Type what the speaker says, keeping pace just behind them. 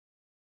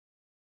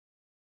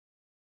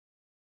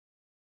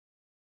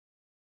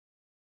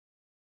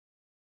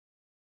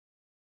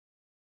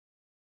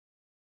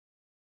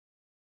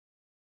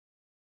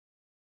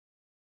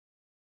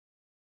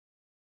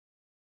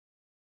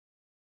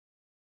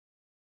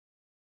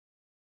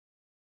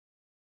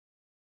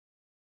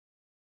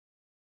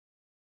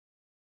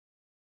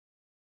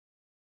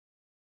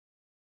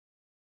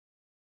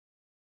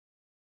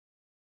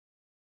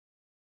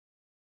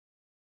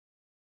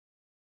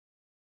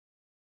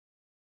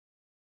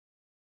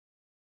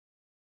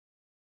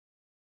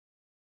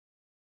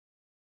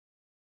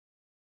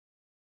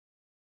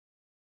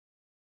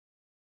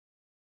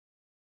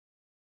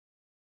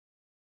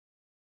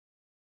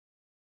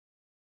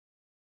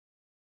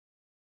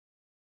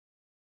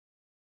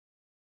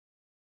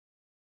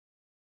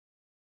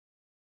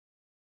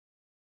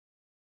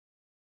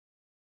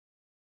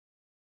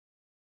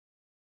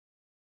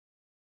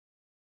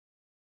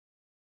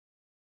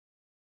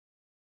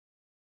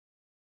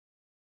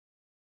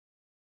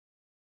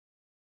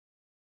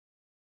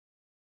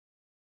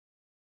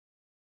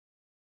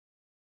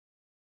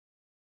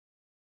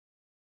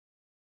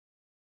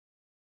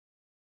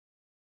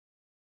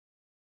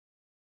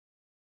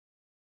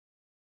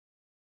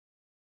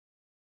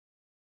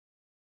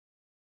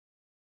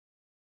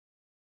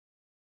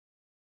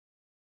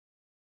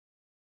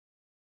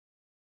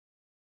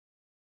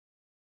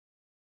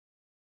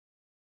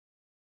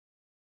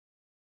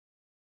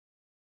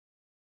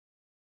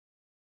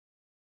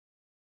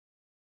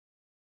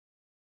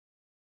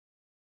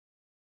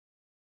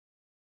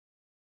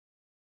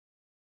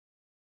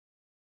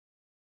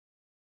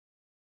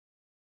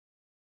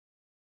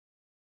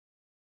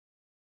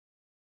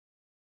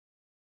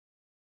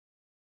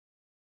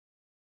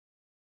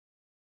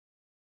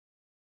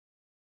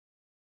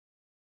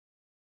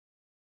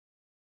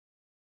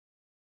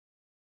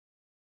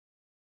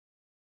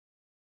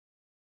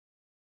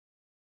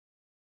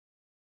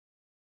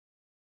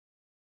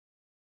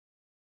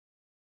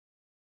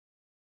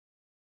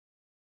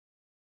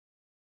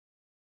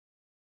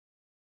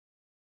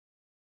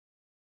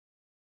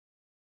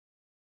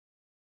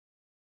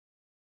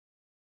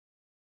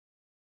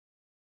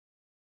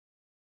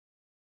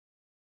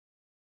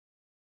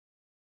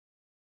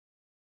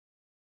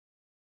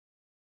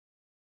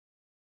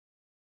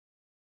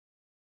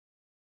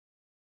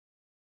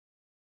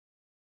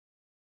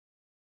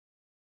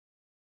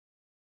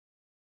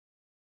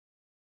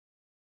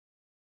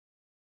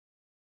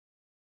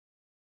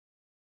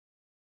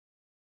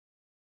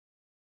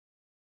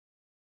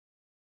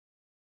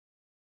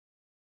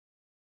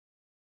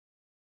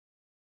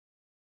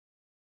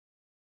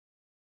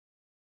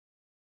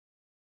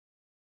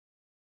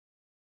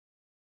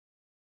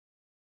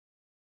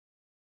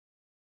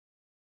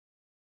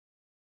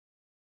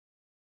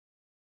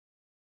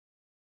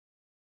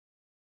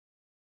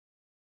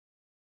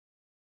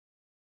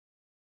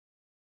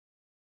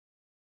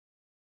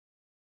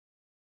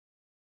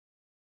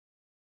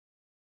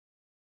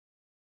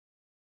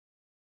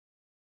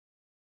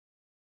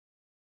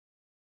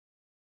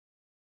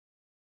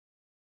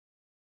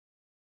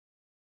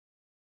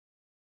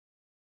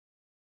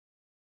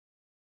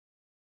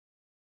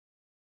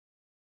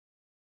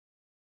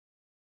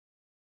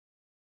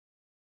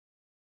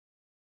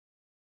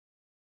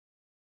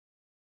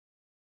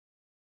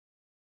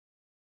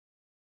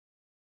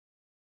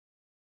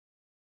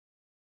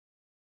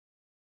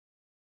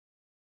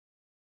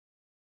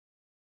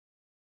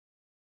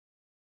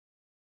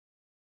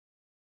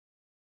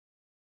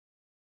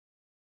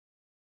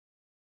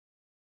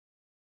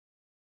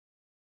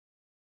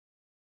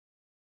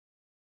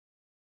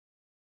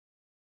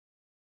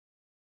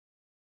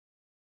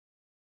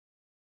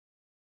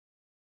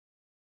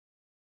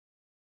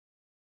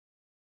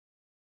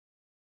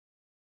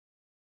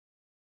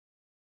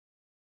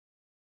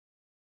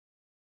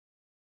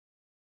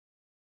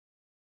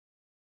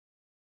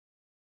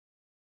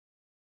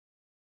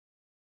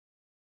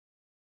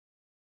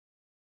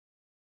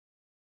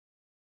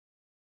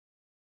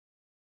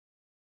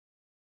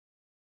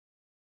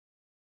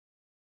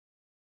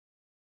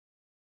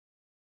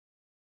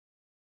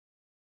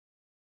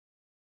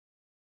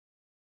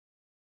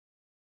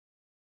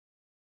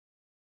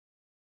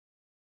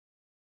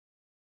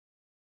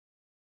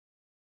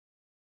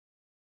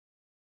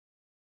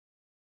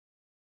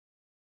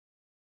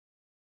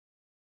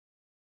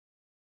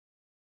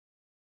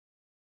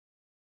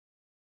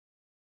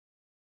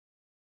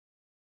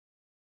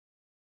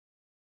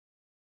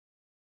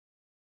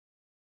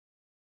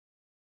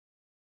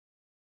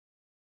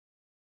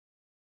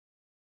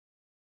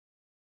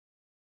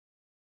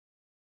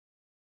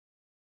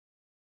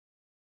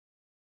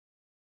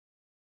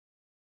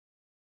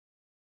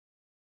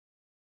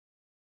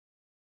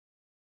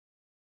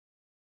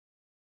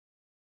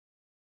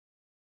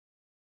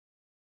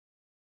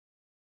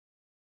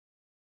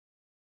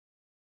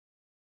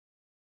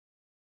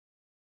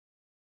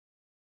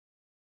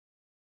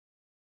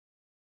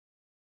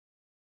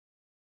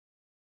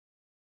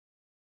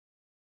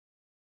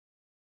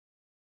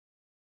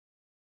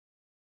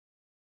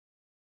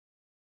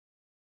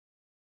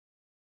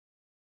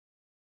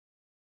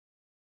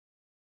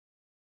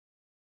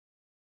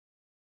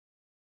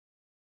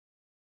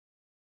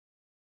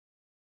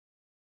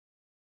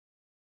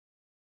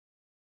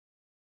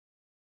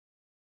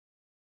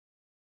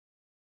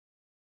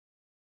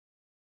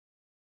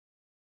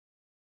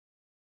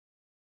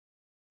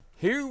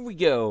Here we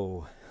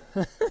go.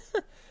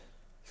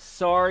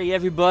 Sorry,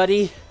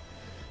 everybody.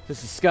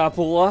 This is Scott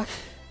Bullock,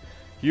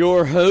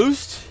 your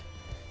host,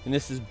 and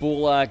this is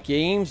Bullock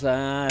Games.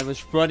 I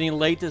was running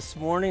late this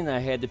morning. I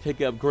had to pick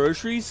up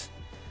groceries.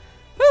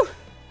 Whew!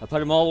 I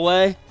put them all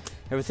away.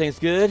 Everything's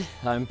good.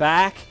 I'm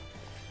back.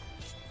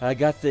 I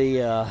got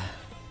the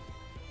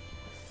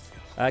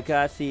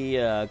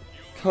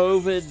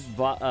COVID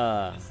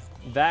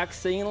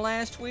vaccine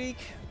last week,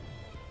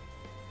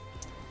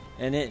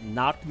 and it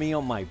knocked me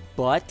on my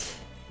butt.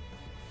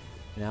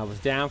 And I was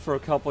down for a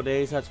couple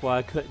days. That's why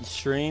I couldn't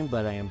stream,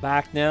 but I am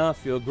back now. I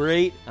feel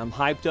great. I'm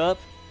hyped up.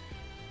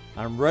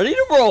 I'm ready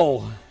to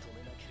roll.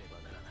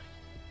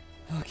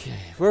 Okay,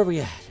 where are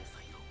we at?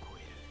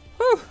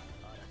 Whew.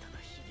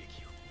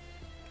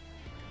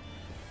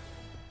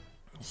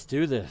 Let's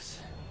do this.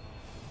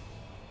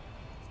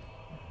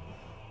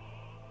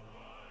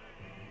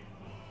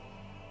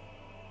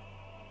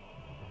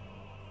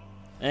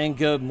 And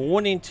good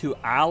morning to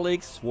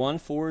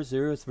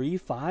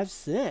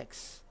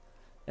Alex140356.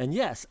 And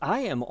yes,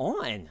 I am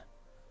on.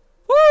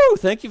 Woo!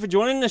 Thank you for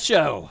joining the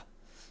show.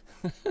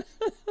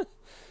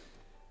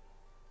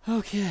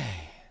 Okay.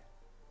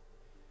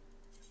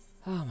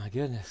 Oh my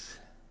goodness.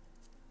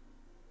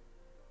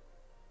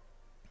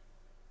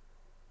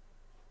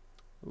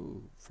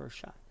 Ooh, first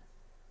shot.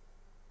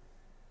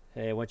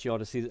 Hey, I want you all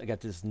to see, I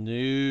got this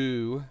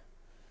new,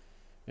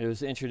 it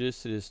was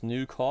introduced to this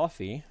new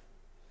coffee.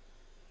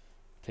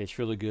 Tastes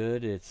really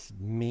good. It's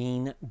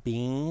Mean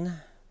Bean.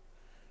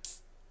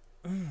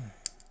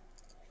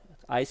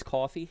 Iced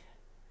coffee.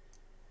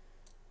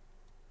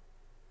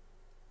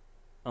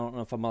 I don't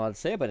know if I'm allowed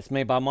to say it, but it's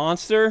made by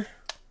Monster.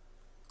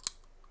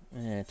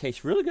 And it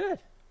tastes really good.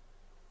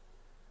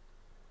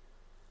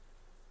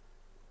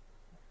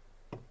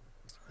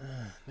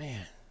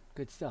 Man,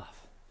 good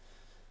stuff.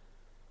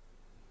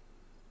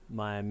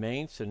 My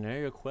main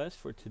scenario quest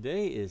for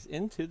today is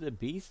Into the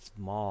Beast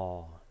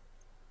Mall.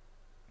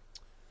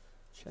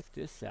 Check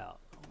this out.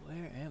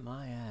 Where am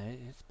I at?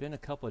 It's been a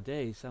couple of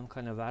days, so I'm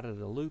kind of out of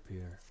the loop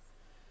here.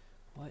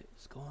 What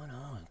is going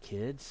on,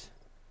 kids?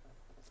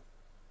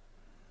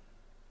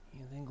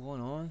 Anything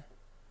going on?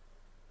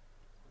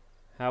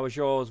 How was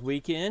y'all's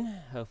weekend?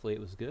 Hopefully it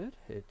was good.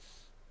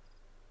 It's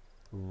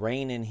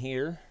raining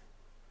here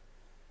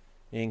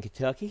in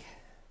Kentucky.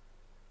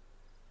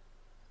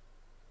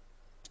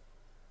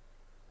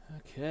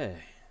 Okay.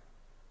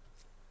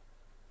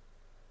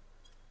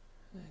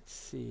 Let's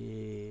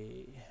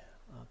see.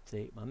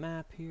 Update my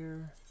map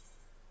here.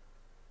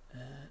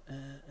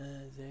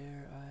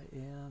 There I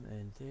am,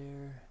 and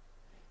there.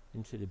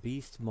 Into the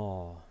Beast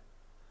Mall.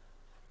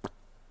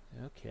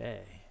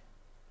 Okay.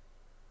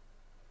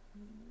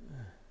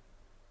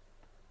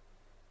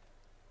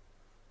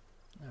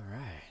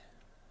 Alright.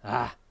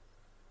 Ah!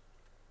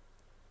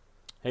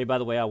 Hey, by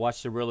the way, I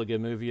watched a really good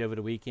movie over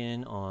the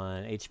weekend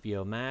on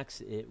HBO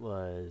Max. It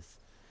was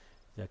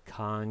The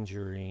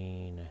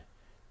Conjuring.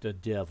 The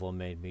Devil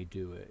Made Me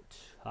Do It.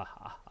 Ha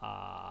ha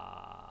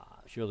ha.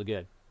 It's really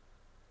good.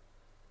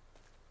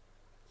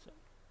 So,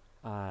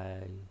 I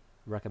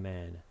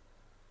recommend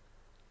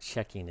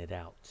checking it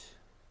out.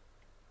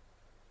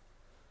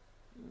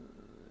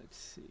 Let's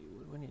see,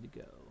 where do I need to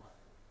go?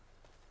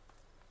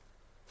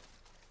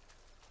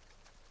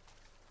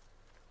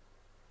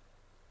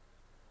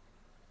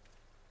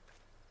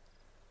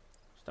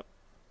 Stop.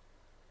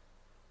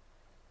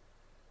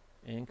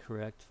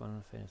 Incorrect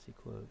Final Fantasy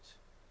quotes.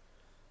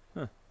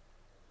 Huh.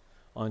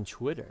 On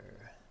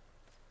Twitter.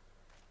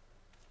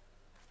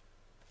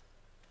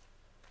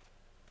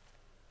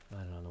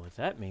 I don't know what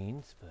that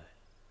means, but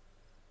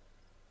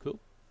cool.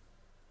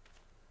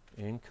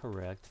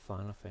 Incorrect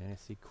Final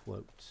Fantasy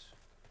quotes.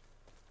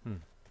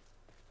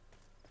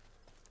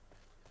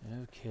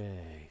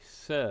 Okay,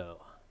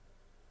 so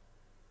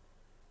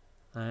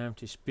I am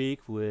to speak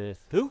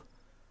with who?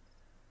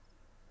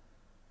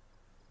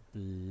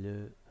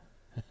 Bloiserant?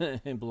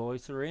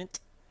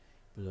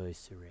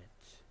 Bloiserant.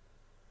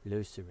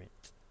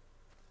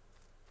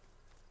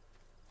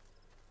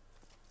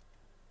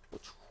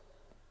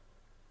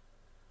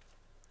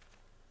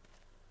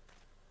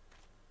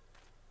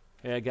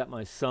 Hey, I got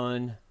my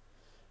son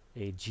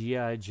a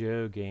G.I.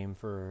 Joe game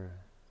for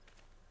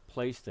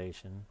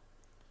PlayStation.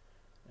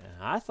 And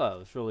I thought it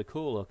was really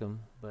cool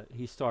looking, but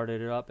he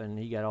started it up and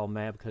he got all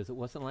mad because it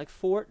wasn't like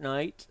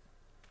Fortnite.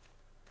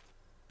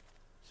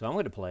 So I'm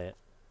going to play it.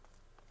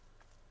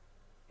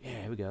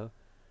 Yeah, here we go.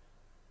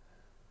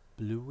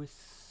 Bloiserant.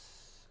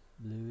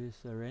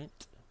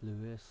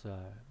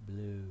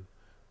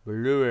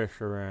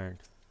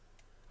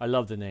 I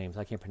love the names.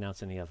 I can't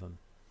pronounce any of them.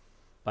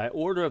 By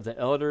order of the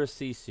Elder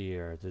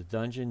Cecere, the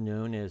dungeon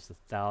known as the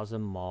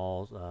Thousand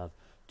Malls of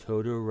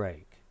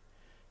Todorake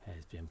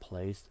has been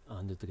placed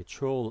under the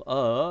control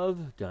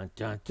of dun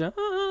dun dun.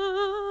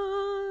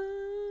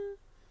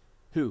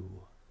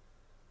 Who?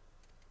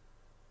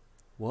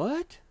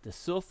 What? The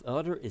Sylph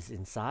Elder is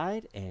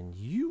inside, and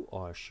you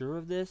are sure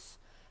of this?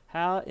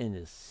 How in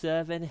the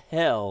seven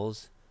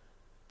hells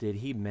did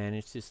he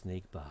manage to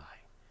sneak by?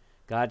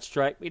 God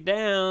strike me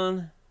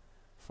down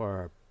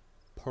for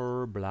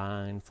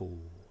purblind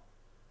fool.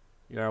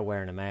 You are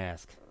wearing a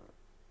mask.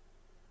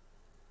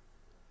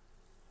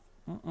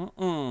 That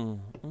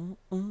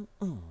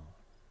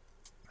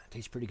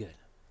tastes pretty good.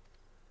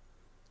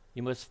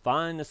 You must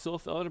find the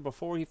Sylph Elder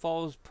before he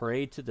falls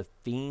prey to the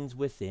fiends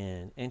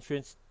within.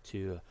 Entrance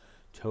to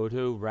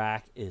Toto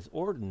Rack is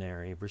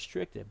ordinary,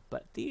 restricted,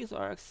 but these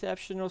are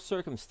exceptional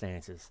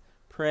circumstances.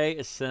 Pray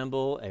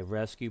assemble a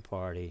rescue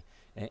party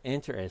and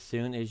enter as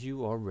soon as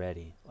you are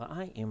ready. Well,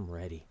 I am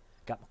ready.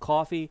 Got my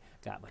coffee,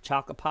 got my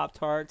chocolate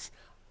Pop-Tarts.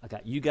 I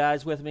got you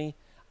guys with me.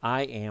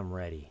 I am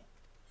ready.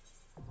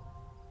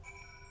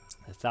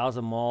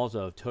 1,000 malls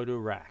of Toto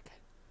Rack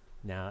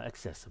now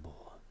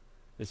accessible.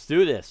 Let's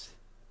do this.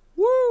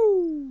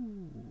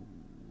 Woo!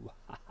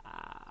 I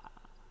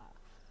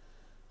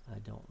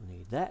don't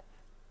need that.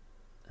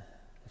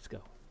 Let's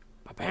go.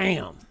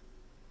 Ba-bam!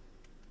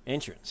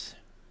 Entrance.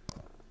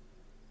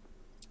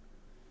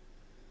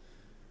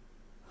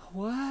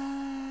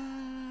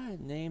 What?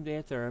 Named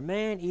after a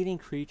man-eating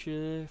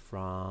creature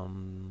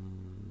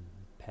from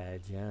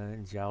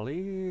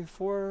Patanjali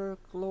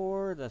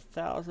folklore, the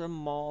 1,000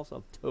 malls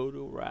of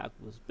Toto Rack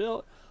was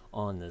built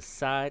on the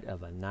side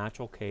of a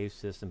natural cave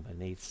system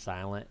beneath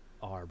Silent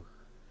Arbor.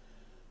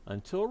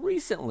 Until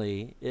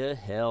recently, it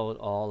held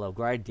all of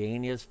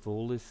Gridania's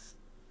foulest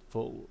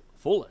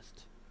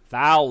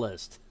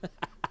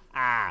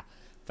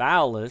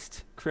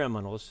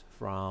criminals,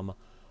 from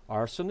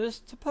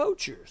arsonists to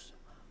poachers.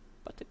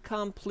 But the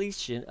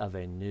completion of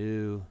a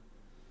new,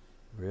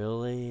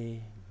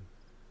 really,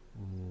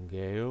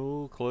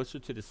 go closer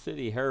to the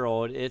city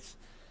herald its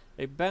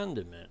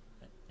abandonment.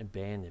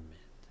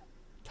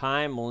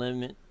 Time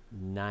limit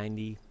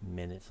 90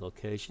 minutes.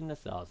 Location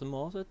 1,000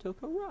 malls at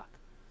Toto Rock.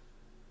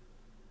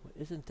 Well,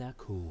 isn't that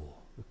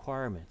cool?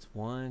 Requirements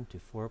 1 to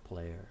 4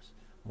 players.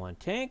 1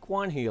 tank,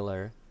 1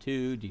 healer,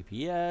 2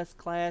 DPS,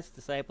 class,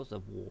 disciples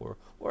of war,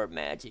 or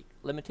magic.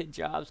 Limited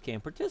jobs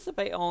can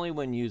participate only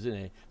when using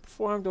a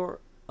performed or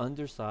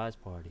undersized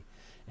party,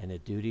 and the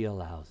duty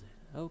allows it.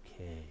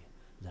 Okay.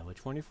 Level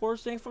 24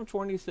 sync from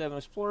 27.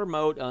 Explorer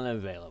mode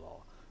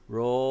unavailable.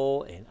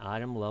 Role and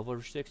item level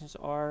restrictions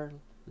are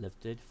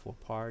lifted for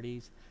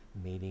parties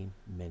meeting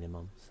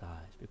minimum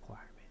size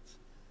requirements.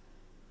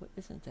 Well,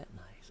 isn't that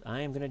nice?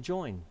 I am going to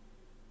join.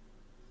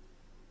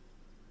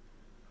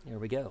 Here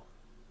we go.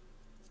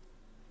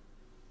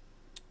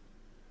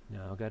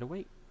 Now I've got to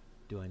wait.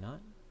 Do I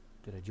not?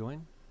 Did I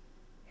join?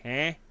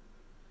 Huh?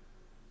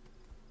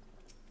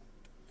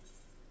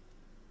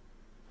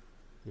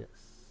 Yes.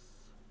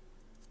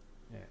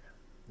 There.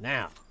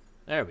 Now.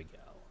 There we go.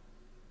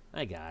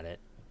 I got it.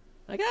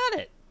 I got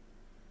it.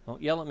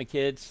 Don't yell at me,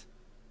 kids.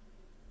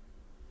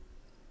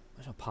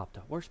 Where's my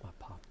Pop-Tart? Where's my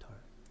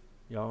Pop-Tart?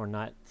 Y'all are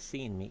not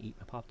seeing me eat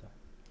my Pop-Tart.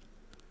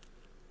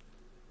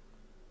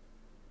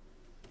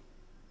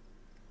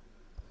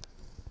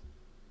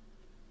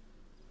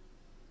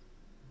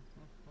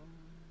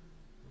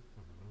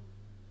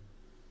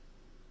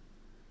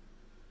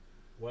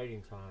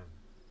 Waiting time.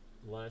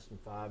 Less than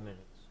 5 minutes.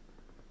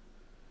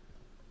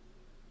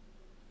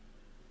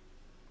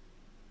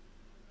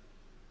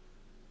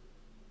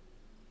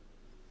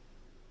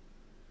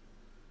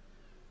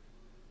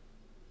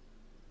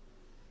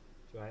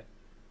 That's right.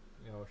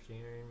 Y'all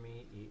seeing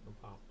me eat my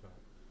Pop-Tart.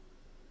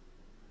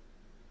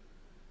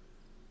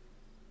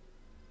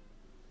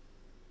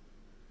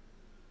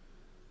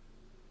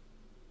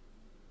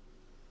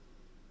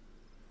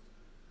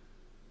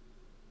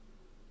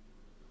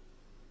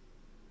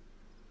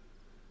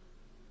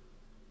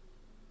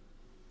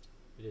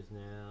 It is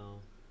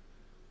now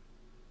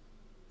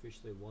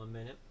officially 1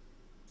 minute.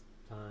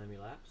 Time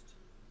elapsed.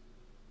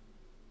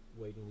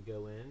 Waiting to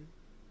go in.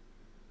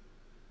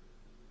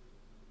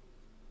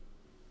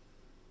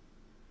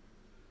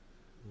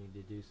 Need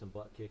to do some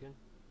butt kicking.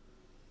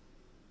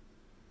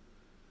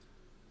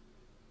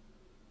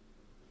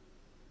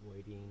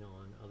 Waiting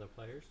on other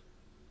players.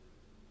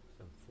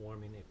 So I'm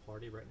forming a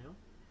party right now.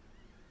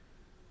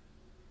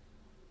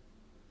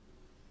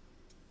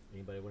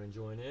 Anybody want to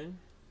join in?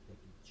 They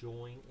can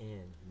join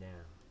in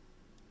now.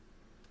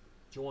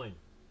 Join.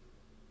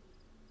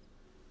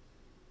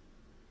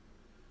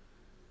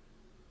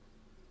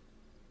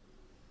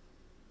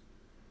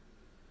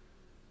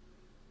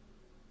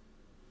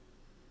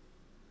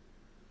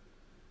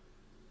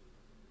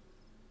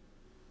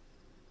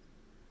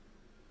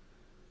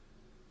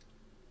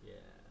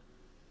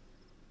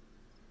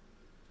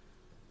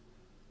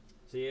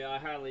 So yeah, I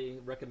highly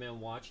recommend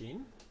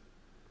watching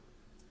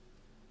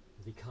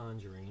The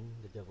Conjuring.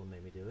 The Devil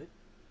Made Me Do It.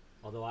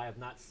 Although I have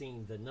not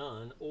seen The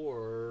Nun,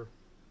 or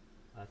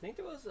I think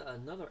there was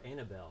another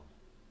Annabelle.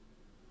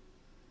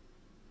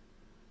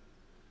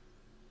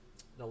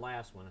 The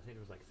last one. I think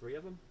there was like 3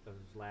 of them. That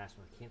was the last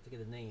one. I can't think of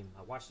the name.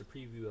 I watched the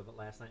preview of it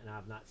last night and I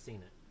have not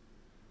seen it.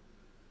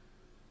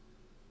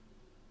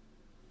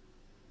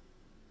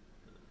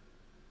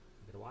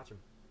 I gotta watch them.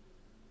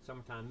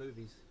 Summertime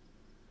movies.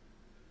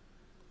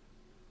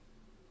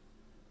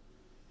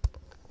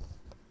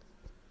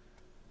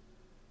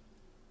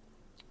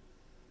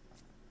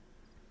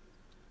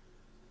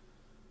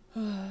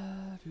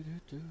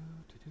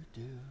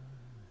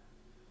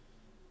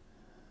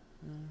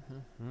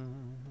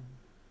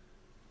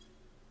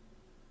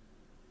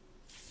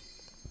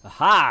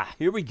 Aha!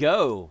 Here we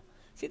go.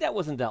 See, that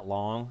wasn't that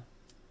long.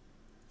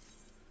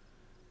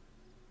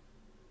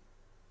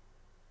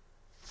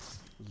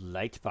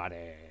 Light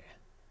party.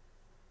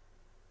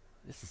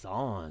 This is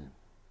on.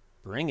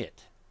 Bring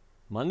it.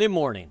 Monday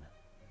morning,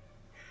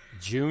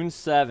 June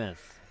 7th.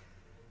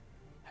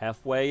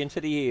 Halfway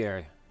into the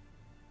year.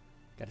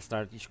 Got to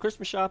start your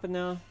Christmas shopping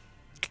now.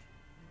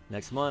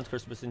 Next month,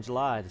 Christmas in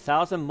July. The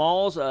 1,000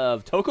 Malls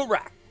of Toko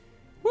Rock.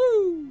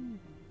 Woo!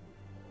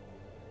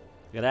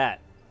 Look at that.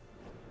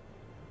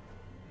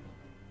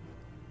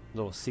 A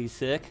little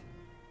seasick.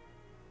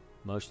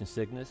 Motion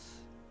sickness.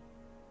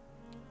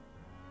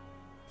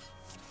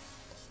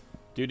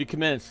 Duty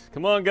commence.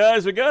 Come on,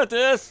 guys. We got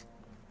this.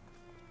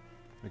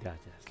 We got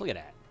this. Look at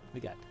that.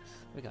 We got this.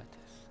 We got this.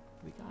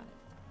 We got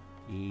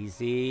it.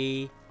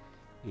 Easy.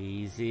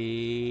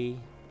 Easy.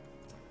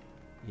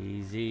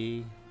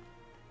 Easy.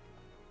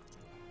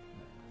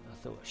 I'll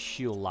throw a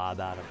shield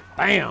lob out of it.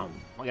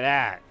 Bam! Look at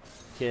that.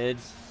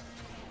 Kids.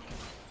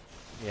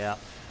 Yep.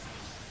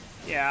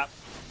 Yep.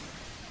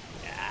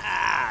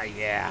 Ah,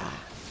 yeah.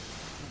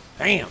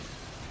 Bam!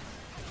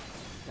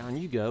 Down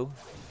you go.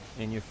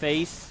 In your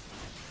face.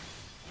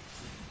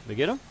 We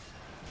get him?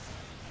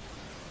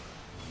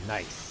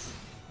 Nice.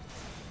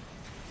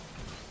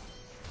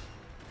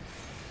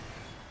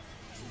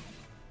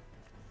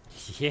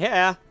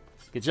 Yeah.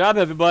 Good job,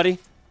 everybody.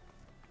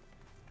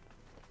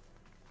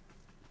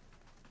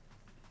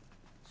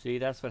 See,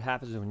 that's what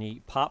happens when you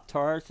eat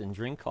Pop-Tarts and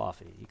drink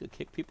coffee. You could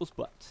kick people's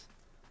butts.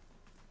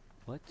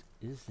 What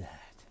is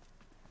that?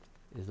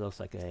 It looks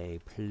like a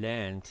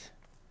plant.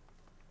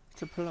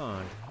 It's a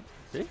plant.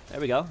 See? There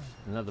we go.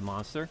 Another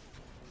monster.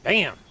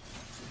 Bam!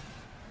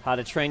 How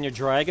to Train Your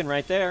Dragon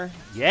right there.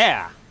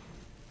 Yeah!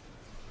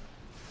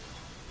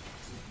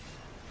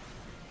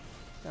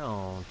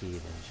 Don't even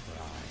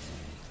try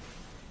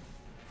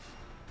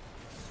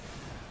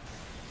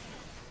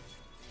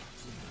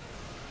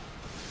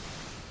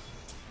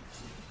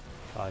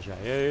it. Kaja.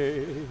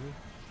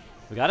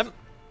 We got him.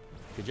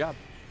 Good job.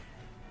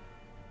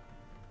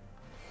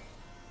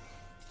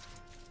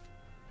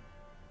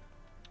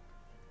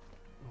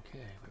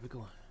 Okay, where we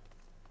going?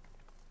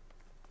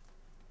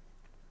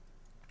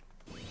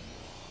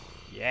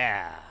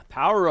 Yeah,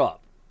 power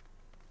up.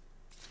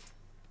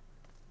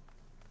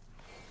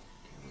 Okay,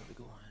 where we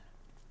going?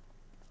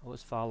 I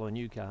was following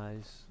you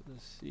guys.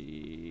 Let's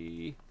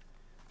see.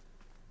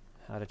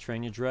 How to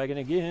Train Your Dragon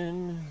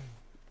again.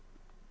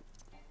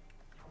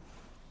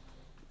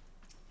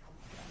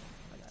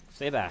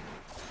 Stay back.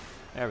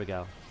 There we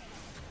go.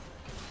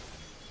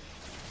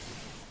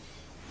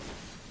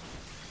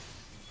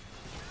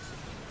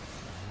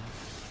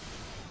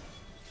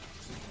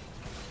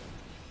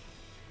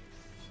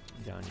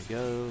 Down you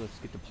go. Let's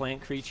get the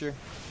plant creature.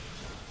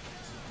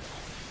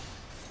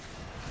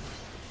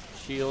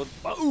 Shield.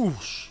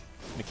 Boosh!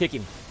 I'm gonna kick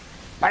him.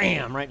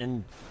 Bam! Right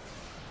in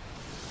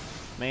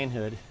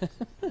manhood.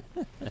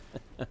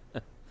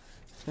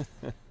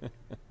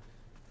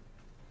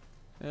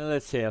 Well,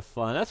 let's have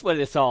fun. That's what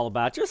it's all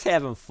about. Just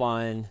having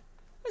fun.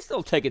 Let's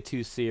don't take it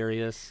too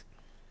serious.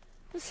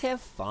 Just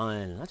have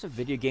fun. That's what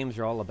video games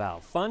are all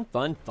about. Fun,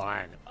 fun,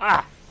 fun.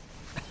 Ah!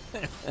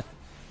 Get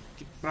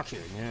back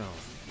here now.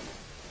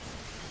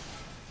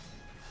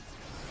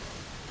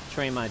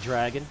 Train My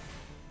Dragon.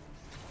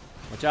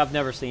 Which I've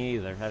never seen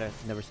either.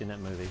 I've never seen that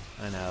movie.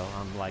 I know.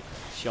 I'm like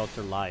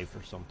Shelter Life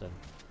or something.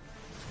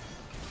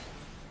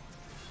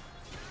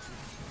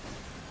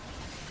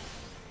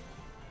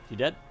 You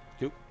dead?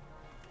 Cool.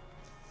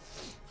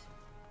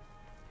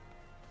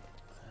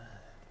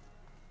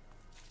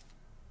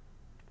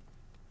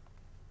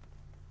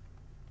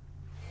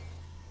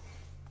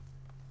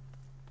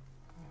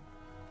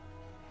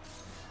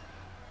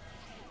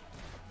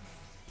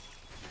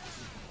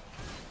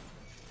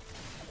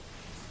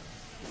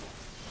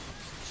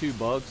 Two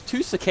bugs.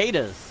 Two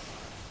cicadas.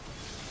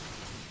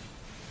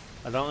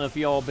 I don't know if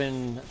y'all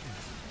been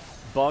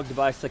bugged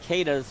by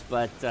cicadas,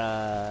 but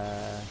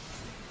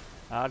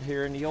out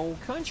here in the old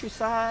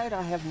countryside,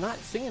 I have not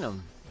seen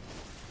them.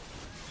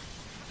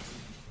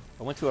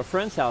 I went to a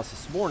friend's house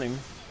this morning,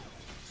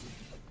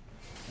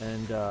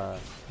 and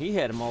he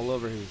had them all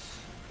over his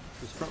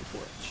front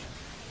porch.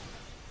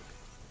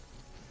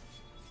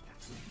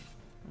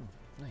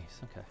 Oh, nice.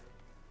 Okay.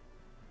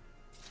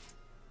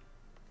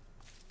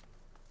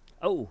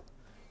 Oh,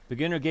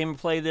 beginner gamer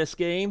play this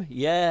game?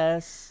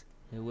 Yes.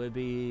 It would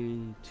be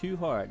too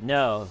hard.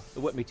 No, it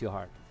wouldn't be too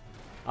hard.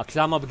 Because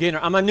I'm a beginner.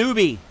 I'm a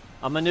newbie.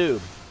 I'm a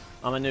noob.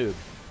 I'm a noob.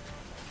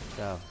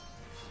 So,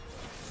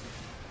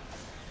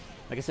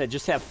 like I said,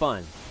 just have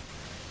fun.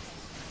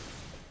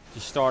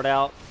 Just start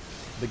out,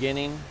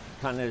 beginning.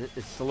 Kind of,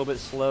 it's a little bit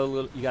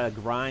slow. You got to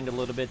grind a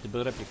little bit to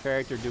build up your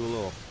character. Do a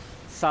little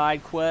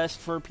side quest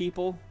for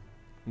people.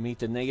 Meet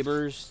the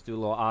neighbors. Do a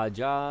little odd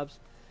jobs.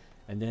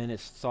 And then it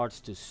starts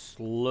to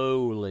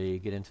slowly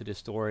get into the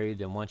story.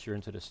 Then once you're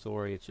into the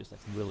story, it's just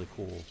really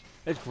cool.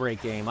 It's a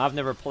great game. I've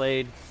never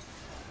played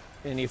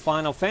any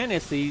Final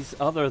Fantasies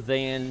other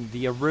than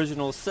the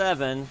original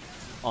 7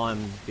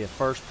 on the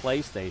first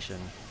PlayStation.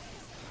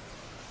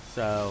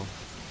 So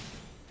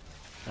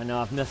I know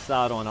I've missed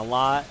out on a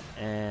lot,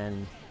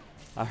 and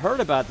I heard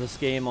about this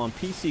game on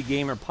PC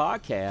Gamer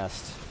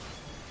Podcast,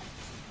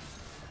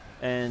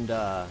 and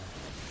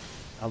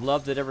I've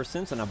loved it ever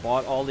since, and I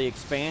bought all the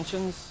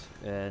expansions,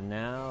 and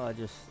now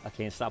I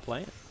can't stop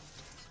playing it.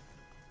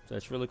 So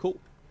it's really cool.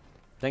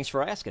 Thanks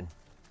for asking.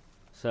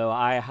 So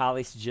I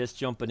highly suggest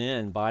jumping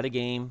in, buy the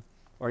game,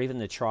 or even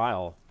the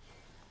trial.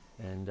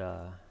 And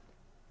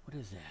what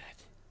is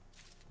that?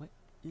 What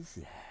is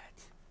that?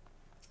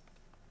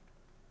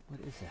 What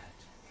is that?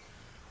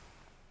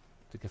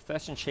 The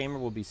confession chamber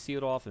will be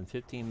sealed off in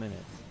 15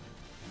 minutes.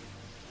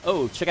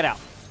 Oh, check it out.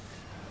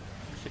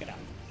 Check it out.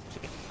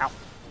 Check it out.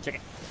 Check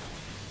it.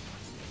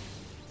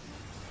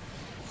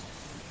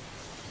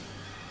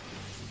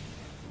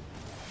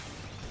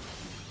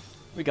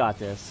 We got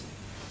this.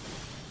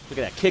 Look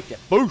at that. Kicked it.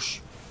 Boosh.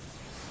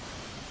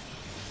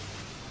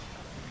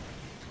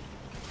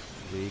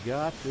 We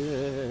got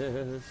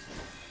this.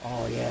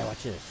 Oh, yeah.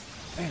 Watch this.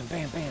 Bam,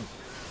 bam, bam.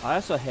 I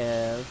also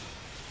have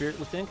Spirit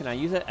Within. Can I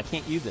use it? I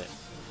can't use it.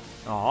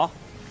 Aw.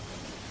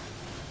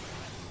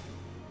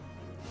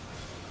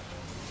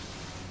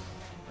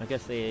 I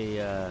guess they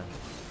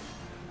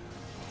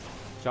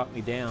shot me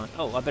down.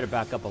 Oh, I better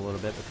back up a little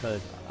bit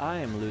because I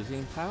am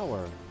losing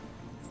power.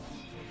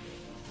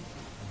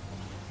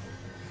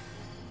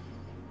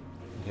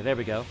 Okay, there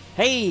we go.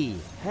 Hey!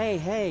 Hey,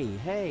 hey,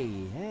 hey,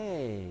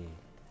 hey.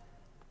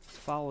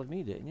 Followed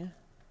me, didn't you?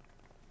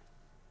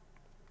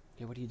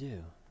 Okay, what do you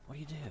do? What do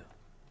you do?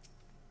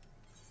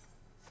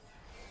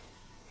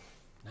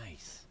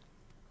 Nice.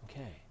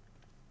 Okay.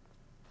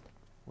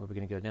 Where are we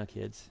going to go now,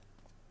 kids?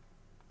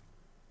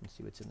 Let's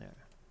see what's in there.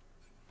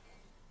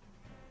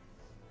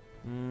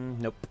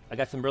 Nope. I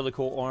got some really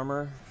cool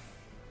armor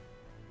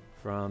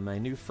from a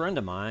new friend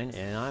of mine,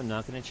 and I'm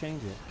not going to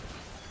change it.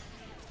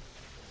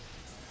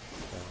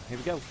 So, here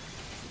we go.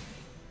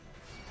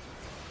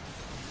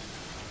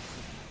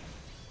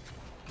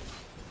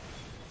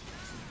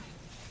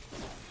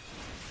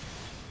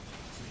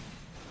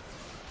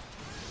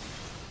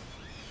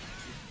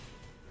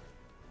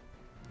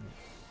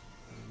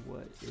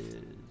 What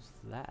is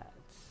that?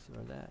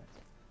 Or that?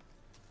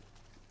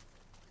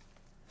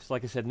 So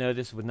like I said, no,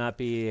 this would not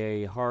be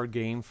a hard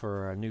game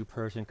for a new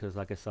person because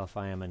like myself,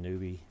 I am a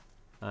newbie.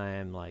 I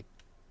am like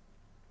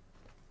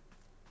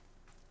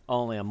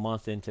only a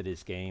month into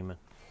this game.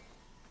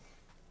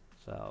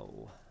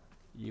 So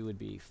you would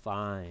be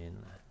fine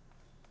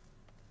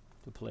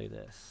to play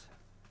this.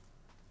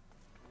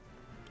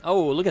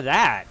 Oh, look at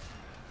that.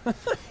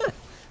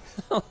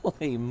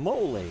 Holy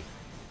moly.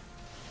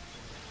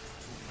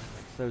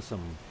 Throw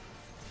some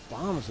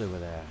bombs over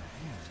there.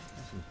 Yeah,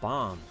 there's some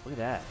bombs. Look at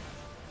that.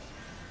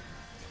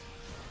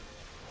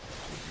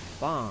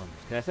 Bombs.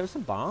 Can I throw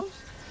some bombs?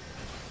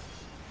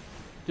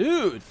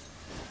 Dude!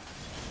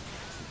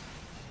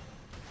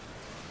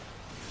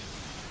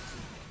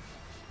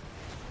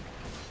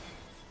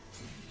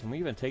 Can we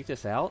even take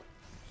this out?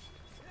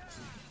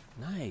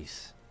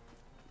 Nice.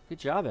 Good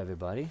job,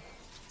 everybody.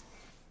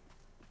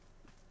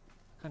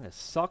 Kind of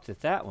sucked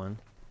at that one.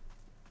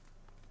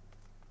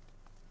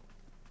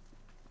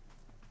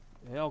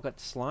 They all got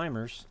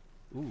Slimers.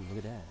 Ooh, look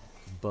at that.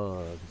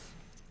 Bugs.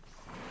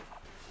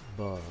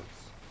 Bugs.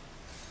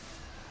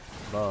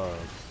 Bugs.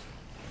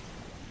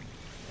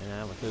 And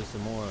I would throw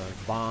some more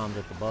bombs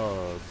at the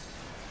bugs.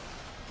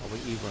 I'll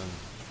even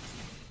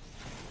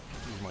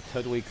use my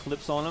Total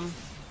Eclipse on them.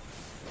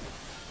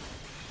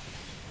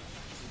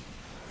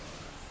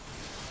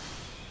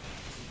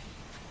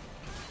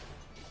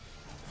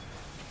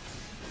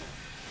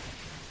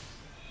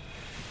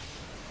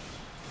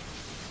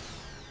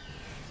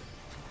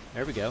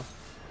 There we go.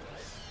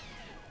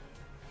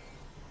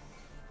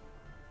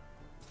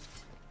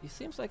 It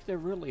seems like they're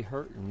really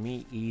hurting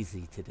me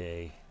easy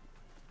today.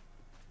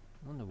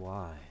 I wonder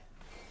why.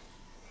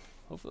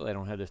 Hopefully I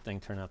don't have this thing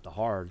turn out to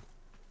hard.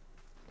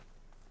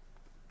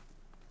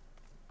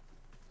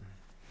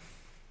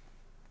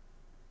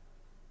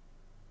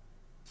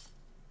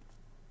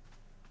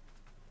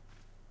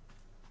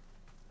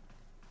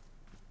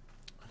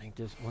 I think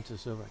this, once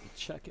it's over, I can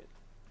check it.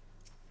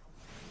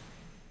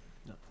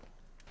 No.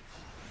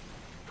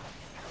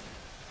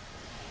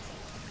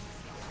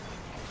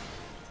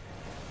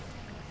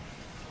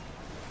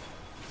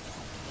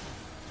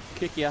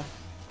 Kick ya.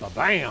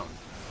 Ba-bam!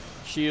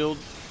 Shield.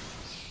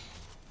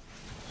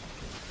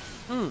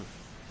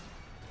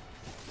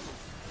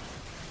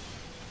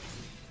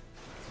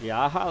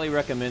 Yeah, I highly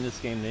recommend this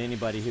game to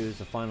anybody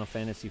who's a Final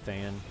Fantasy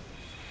fan.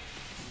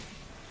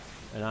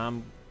 And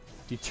I'm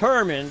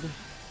determined,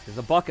 there's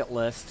a bucket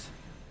list,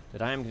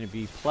 that I'm going to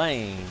be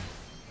playing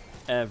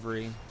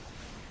every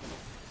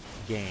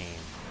game.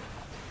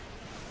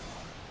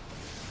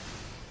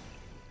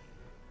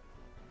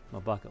 My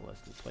bucket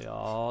list is play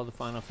all the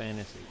Final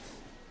Fantasies.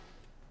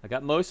 I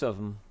got most of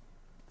them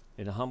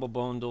in a Humble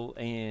Bundle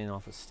and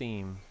off of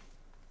Steam.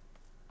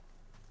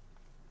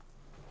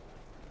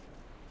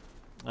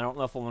 I don't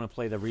know if I want to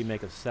play the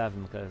remake of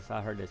 7 because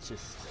I heard it's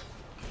just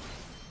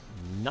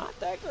not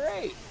that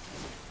great.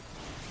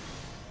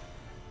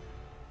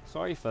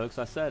 Sorry, folks,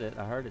 I said it.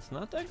 I heard it's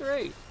not that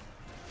great.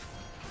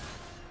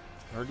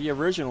 I heard the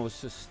original was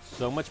just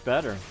so much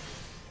better.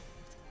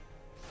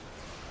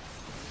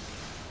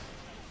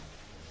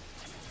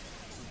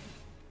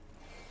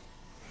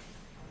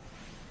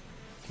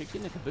 Kick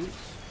in the caboose.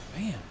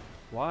 Man,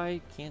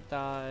 why can't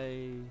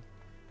I...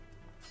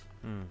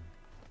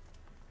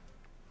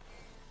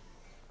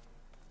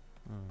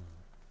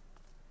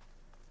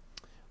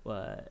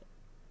 What?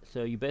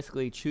 So you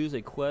basically choose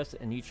a quest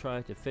and you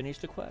try to finish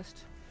the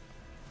quest?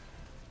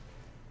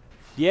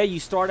 Yeah, you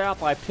start out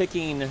by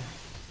picking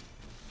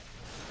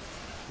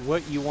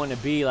what you want to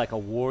be, like a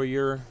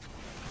warrior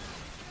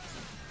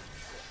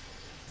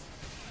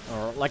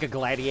or like a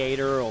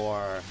gladiator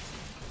or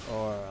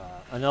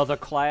another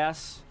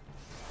class,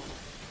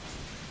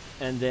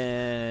 and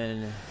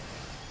then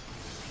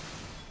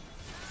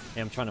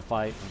I'm trying to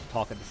fight and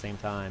talk at the same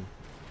time,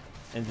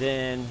 and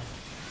then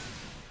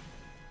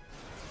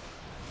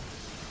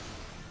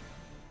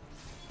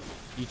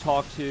you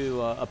talk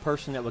to a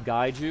person that will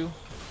guide you,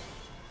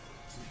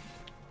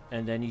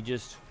 and then you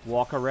just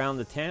walk around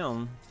the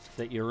town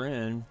that you're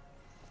in,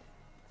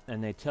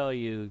 and they tell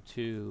you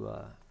to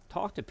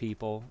talk to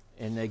people,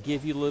 and they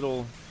give you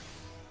little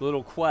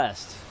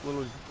quests,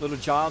 little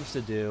jobs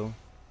to do,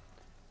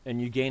 and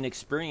you gain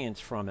experience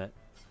from it,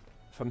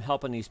 from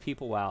helping these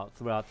people out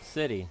throughout the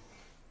city.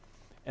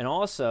 And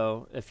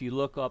also, if you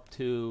look up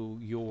to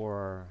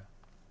your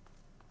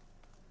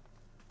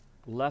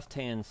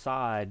left-hand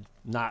side,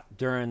 not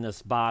during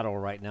this battle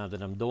right now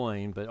that I'm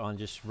doing, but on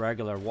just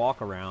regular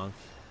walk around,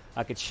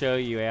 I could show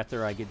you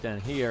after I get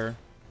done here.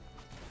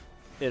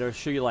 It'll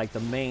show you like the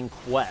main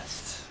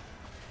quest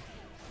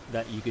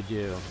that you could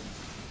do,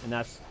 and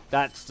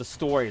that's the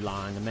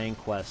storyline. The main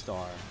quests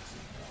are.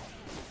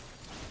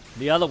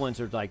 The other ones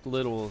are like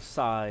little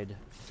side,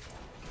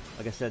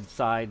 like I said,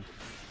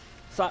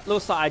 little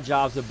side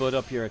jobs to build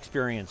up your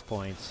experience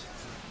points,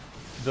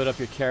 build up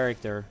your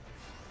character,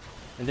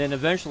 and then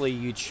eventually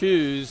you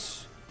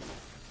choose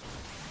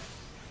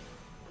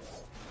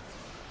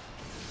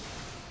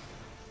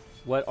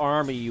what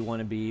army you want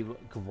to be,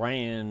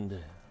 grand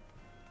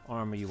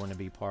army you want to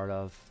be part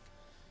of.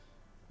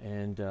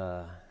 And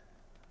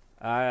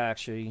I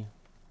actually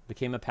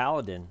became a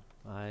paladin.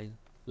 I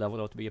leveled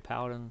up to be a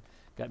paladin,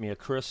 got me a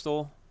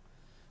crystal,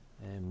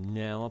 and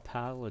now a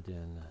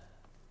paladin.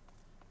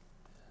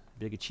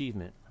 Big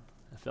achievement.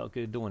 I felt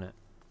good doing it.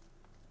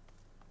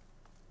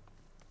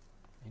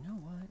 You know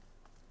what?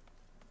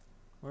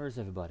 Where is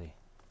everybody?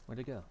 Where'd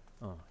they go?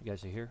 Oh, you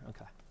guys are here?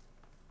 Okay.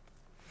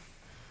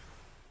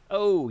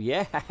 Oh,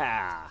 yeah! Look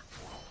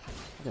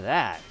at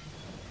that.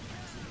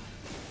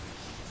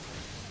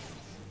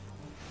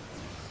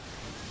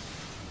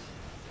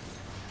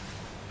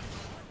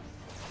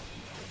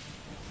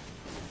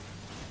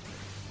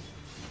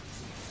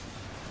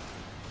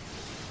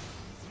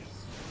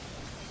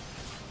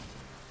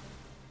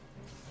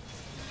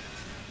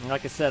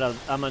 Like I said,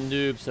 I'm a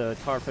noob, so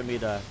it's hard for me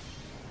to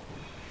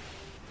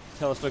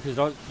tell a story,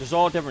 because there's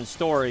all different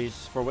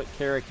stories for what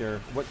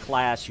character, what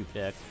class you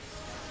pick,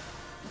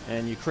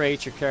 and you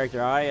create your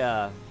character.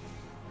 I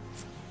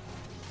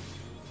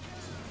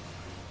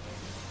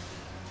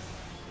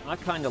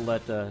kind of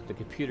let the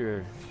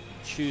computer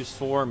choose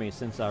for me,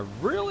 since I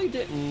really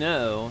didn't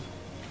know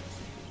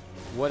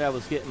what I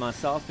was getting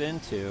myself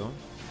into.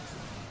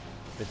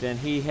 But then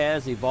he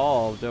has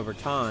evolved over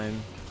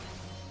time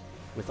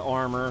with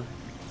armor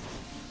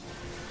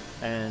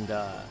and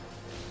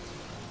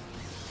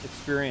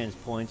experience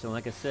points. And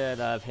like I said,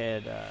 I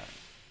had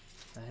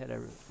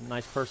a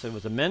nice person who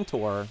was a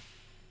mentor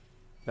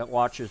that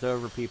watches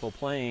over people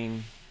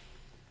playing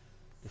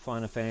the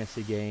Final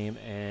Fantasy game,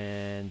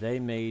 and they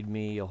made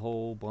me a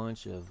whole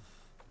bunch of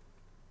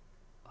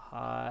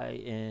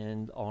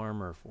high-end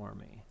armor for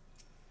me.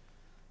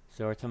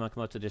 So every time I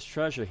come up to this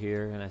treasure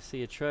here and I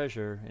see a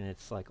treasure and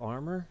it's like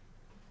armor,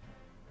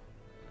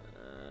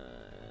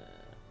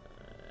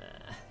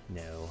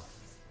 no,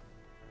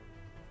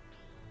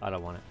 I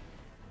don't want it.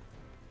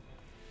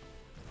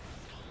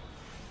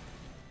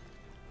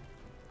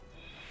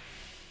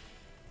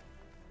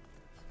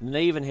 And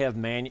they even have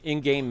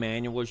in-game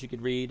manuals you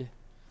could read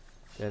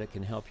that it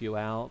can help you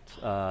out.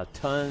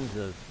 Tons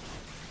of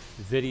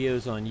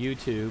videos on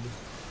YouTube.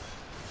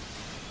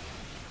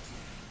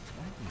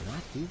 Did I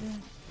not do that?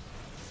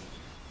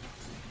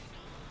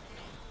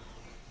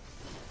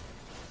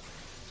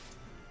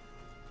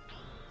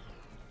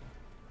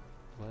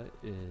 What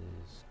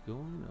is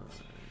going on?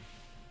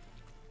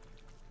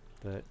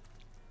 But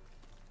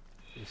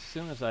as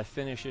soon as I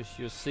finish this,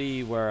 you'll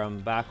see where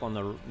I'm back on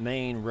the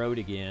main road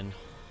again,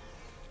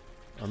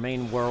 or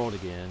main world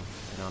again,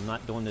 and I'm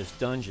not doing this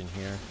dungeon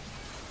here.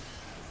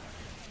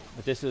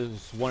 But this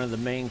is one of the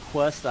main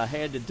quests I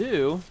had to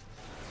do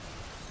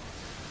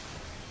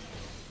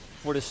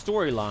for the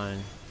storyline.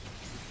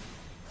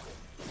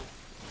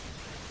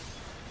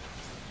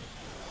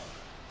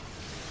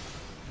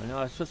 I know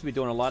I was supposed to be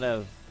doing a lot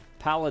of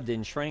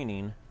paladin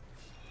training,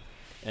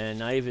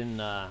 And I even,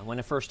 when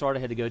I first started,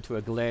 I had to go to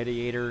a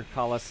gladiator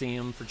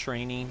coliseum for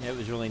training. It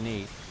was really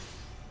neat.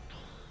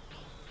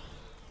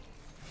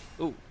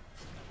 Ooh.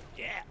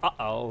 Yeah.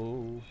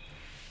 Uh-oh.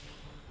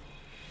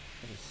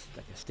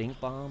 Like a stink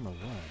bomb or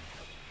what?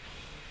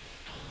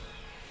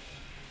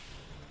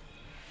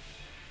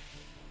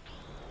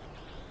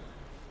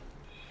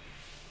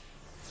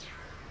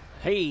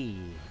 Hey!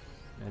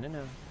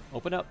 No.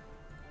 Open up.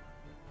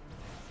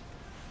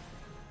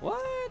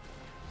 What?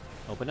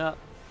 Open up.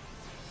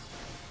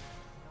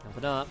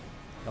 Open up.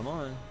 Come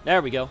on.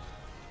 There we go.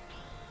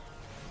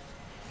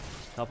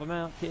 Help them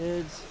out,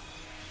 kids.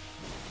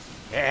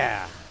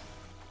 Yeah!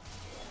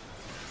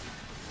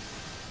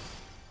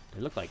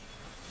 They look like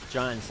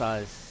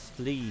giant-sized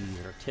fleas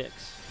or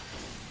ticks.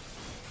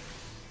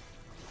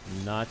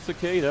 Not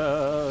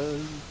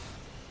cicadas.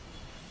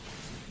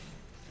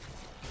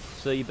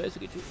 So you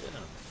basically do, you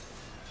know.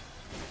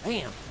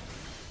 Bam!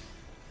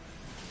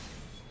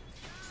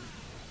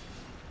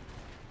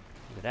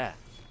 Look at that.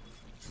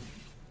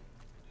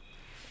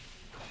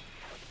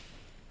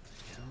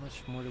 How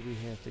much more do we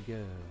have to go?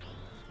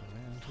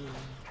 Around here.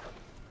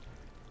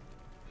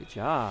 Good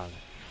job.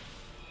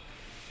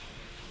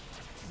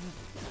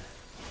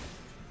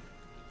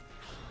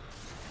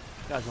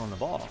 Guys on the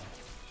ball.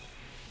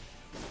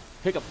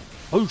 Pick up.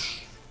 Whoosh!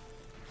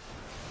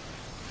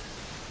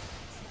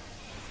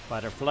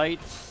 Fighter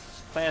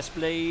flights. Fast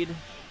blade.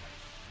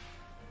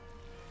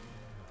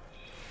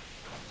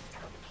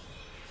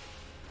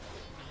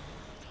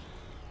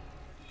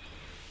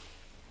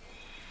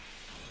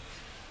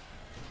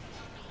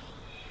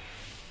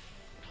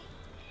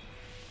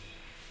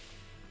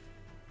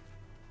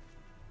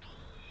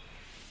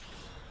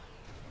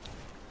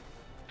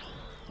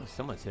 Oh,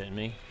 someone's hitting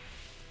me.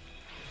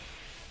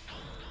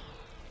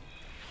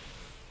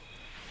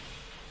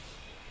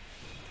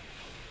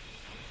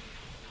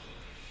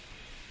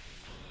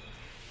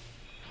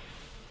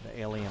 The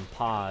alien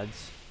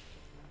pods.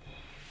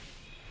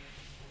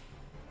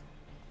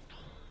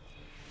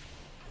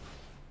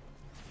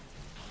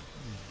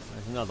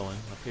 There's another one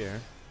up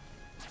here.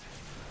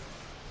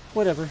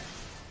 Whatever.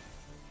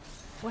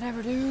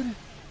 Whatever, dude.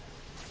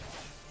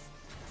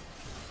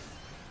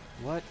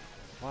 What?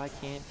 Why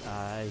can't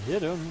I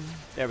hit him?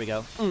 There we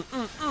go.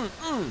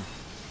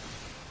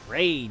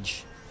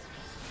 Rage.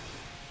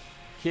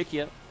 Kick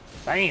you.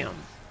 Bam.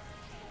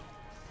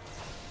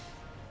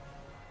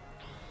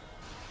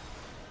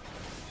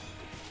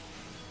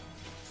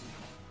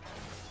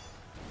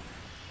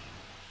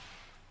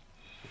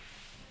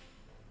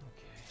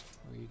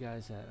 Where you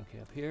guys at?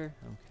 Okay, up here.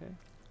 Okay.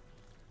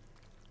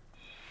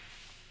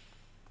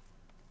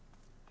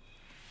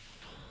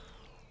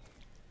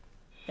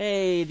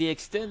 Hey, the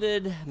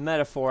extended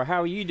metaphor.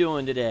 How are you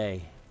doing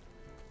today?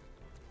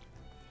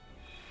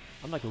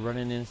 I'm like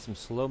running in some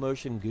slow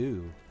motion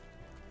goo.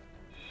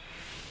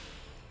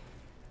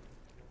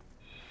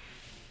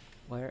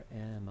 Where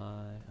am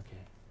I?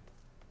 Okay.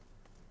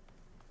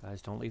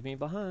 Guys, don't leave me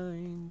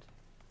behind.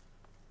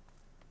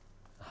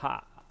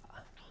 Ha.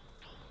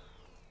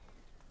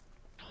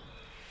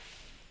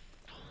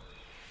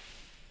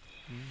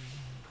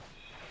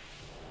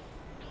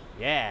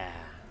 Yeah.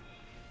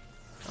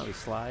 How we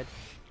slide.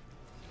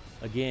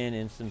 Again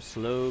in some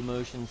slow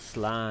motion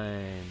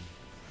slime.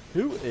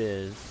 Who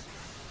is?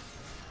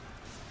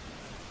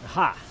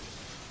 Aha!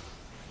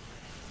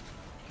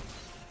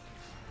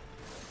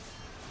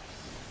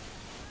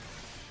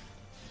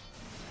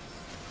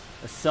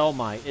 A cell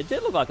mite. It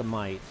did look like a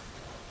mite.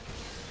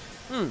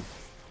 A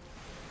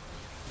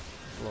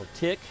little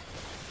tick.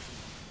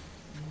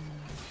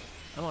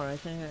 I'm alright.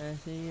 I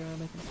see you're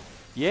making.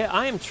 Yeah,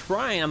 I am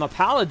trying. I'm a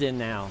paladin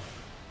now.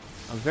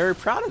 I'm very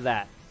proud of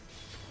that.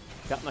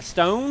 Got my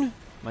stone,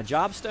 my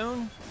job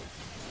stone.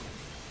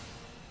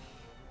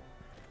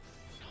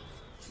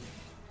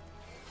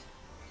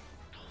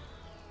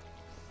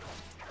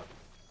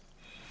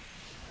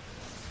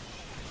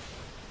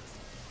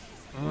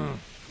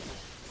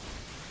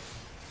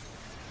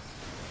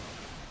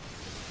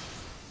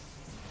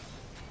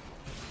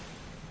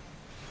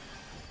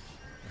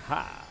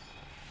 Ha.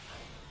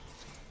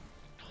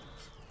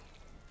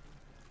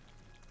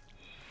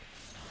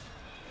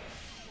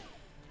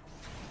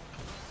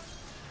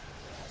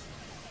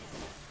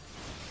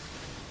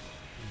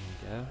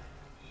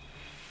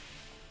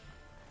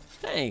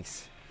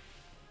 Thanks.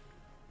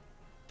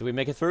 Did we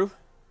make it through?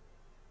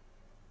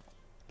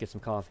 Get some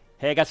coffee.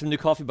 Hey, I got some new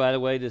coffee, by the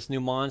way. This new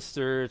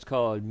monster. It's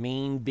called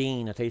Mean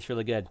Bean. It tastes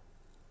really good.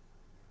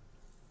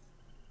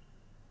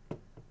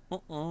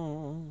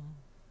 Uh-oh.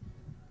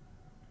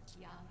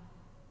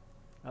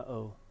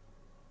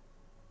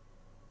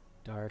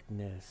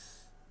 Darkness.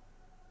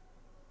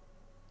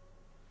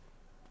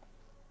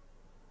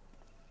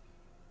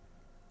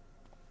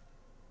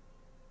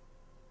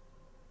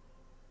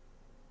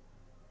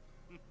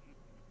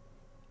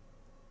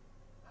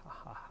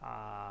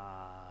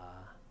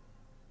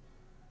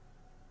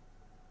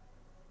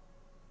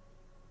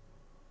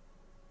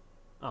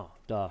 Oh,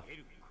 duh.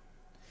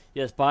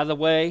 Yes, by the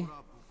way,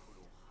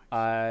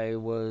 I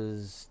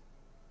was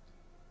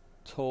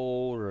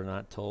told, or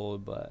not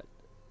told, but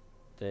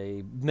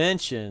they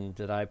mentioned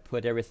that I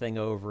put everything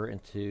over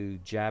into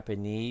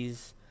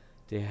Japanese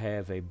to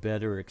have a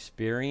better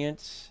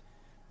experience.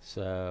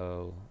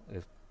 So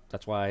if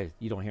that's why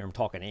you don't hear them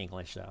talking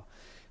English. So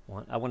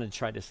I wanted to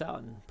try this out,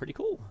 and pretty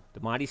cool. The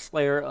Mighty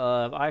Slayer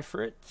of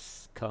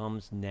Ifrit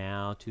comes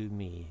now to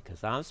me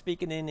because I'm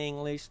speaking in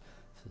English,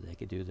 so they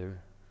could do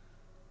their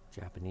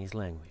Japanese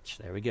language.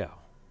 There we go.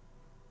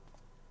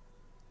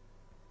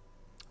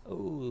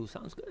 Oh,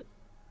 sounds good.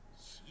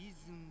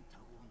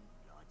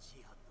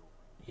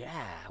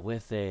 Yeah,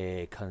 with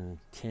a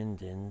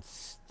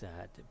contendence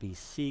that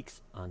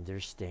beseeks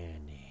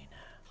understanding.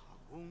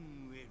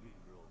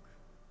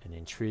 An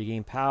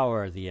intriguing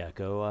power, the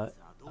echo.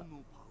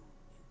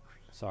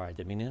 Sorry, I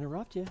didn't mean to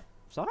interrupt you.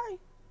 Sorry.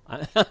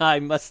 I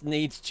must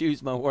needs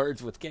choose my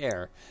words with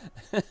care.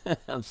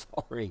 I'm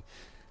sorry.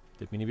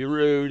 Didn't mean to be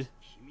rude.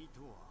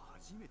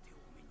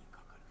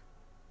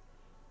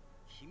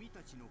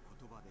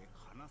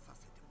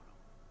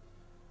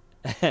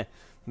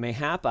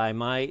 Mayhap I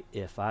might,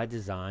 if I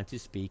design to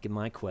speak in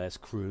my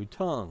quest crude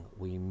tongue.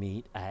 We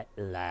meet at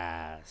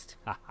last.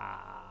 Ha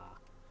ha.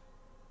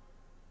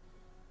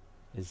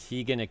 Is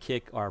he gonna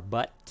kick our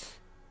butt?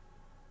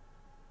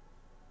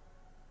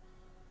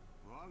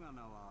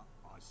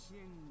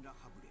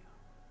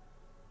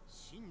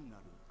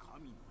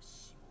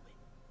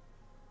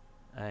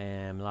 I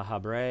am La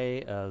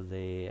Habre of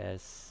the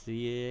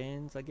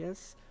Assyrians, I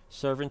guess.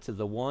 Servant to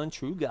the one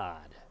true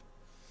God.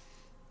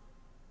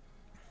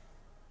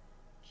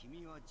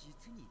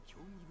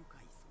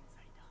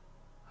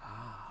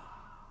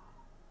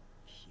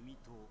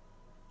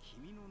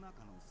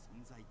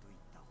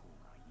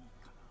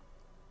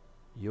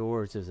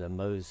 Yours is a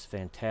most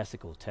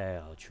fantastical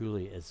tale,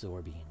 truly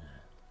absorbing.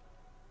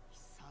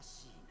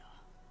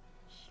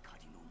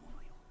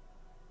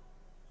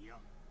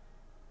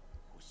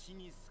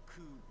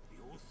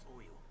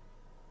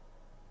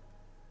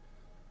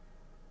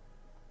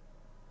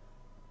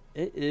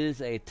 It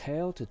is a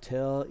tale to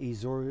tell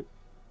Eorzie's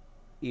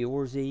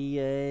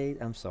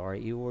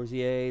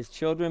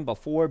children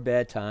before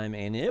bedtime,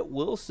 and it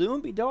will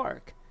soon be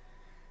dark.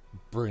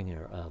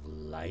 Bringer of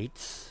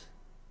light.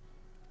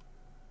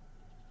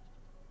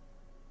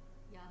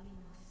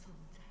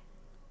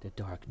 The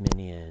dark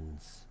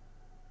minions.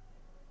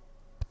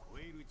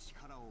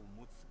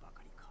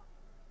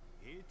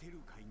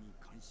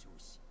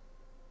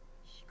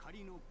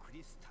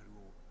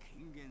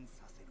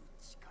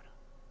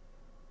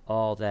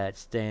 All that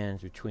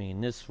stands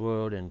between this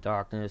world and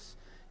darkness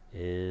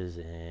is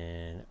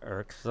an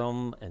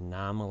irksome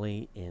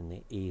anomaly in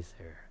the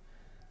ether.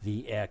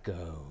 The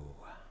echo.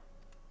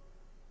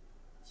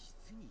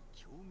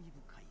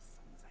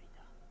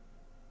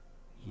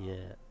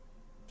 Yeah.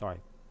 Sorry.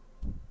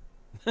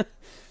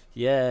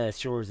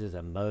 Yes, yours is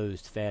a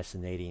most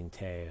fascinating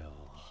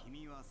tale.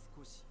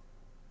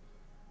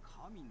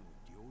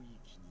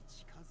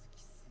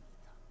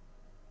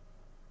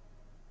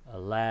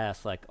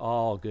 Alas, like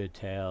all good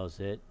tales,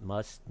 it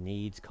must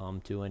needs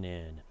come to an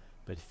end.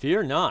 But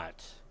fear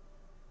not.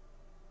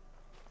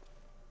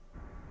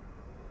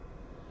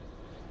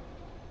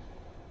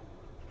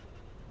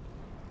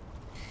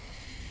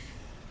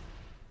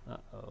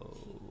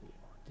 Uh-oh.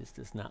 This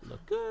does not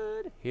look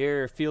good.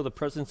 Here, feel the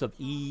presence of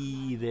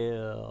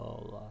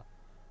evil.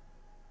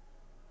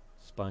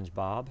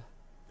 SpongeBob.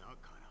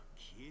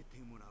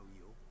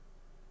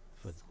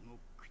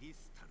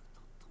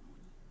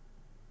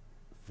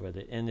 For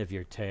the end of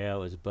your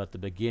tale is but the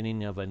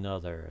beginning of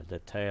another, the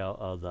tale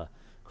of the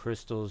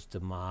crystal's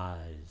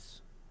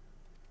demise.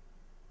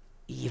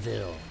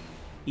 Evil.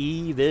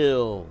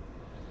 Evil.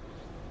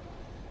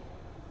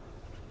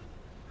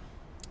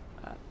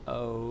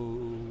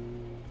 Uh-oh.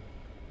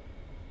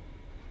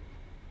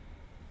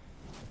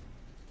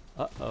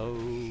 Uh-oh.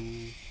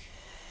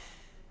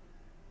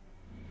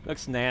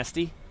 Looks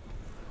nasty.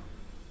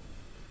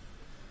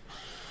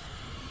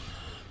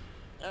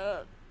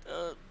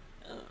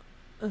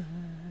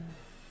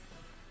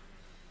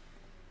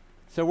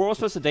 So we're all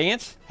supposed to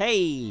dance?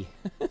 Hey!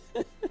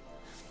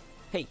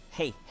 Hey,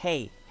 hey,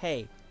 hey,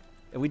 hey.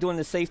 Are we doing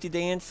the safety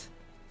dance?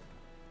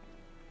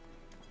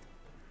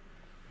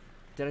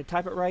 Did I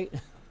type it right?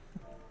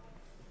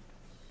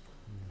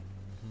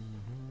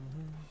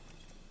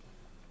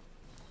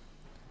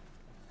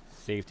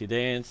 Safety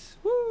dance.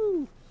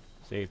 Woo!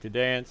 Safety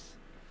dance.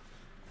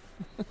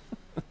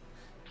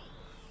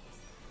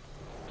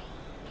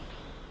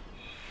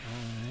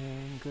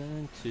 I'm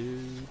going to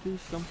do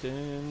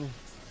something.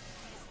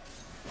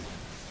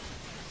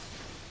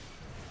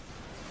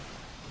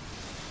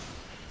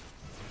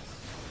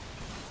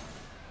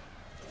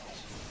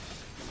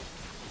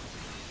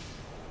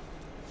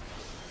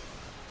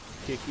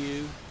 Kick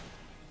you.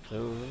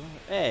 So,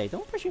 hey,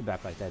 don't push your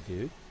back like that,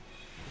 dude.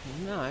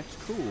 Not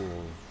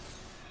cool.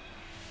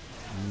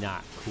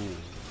 Not cool.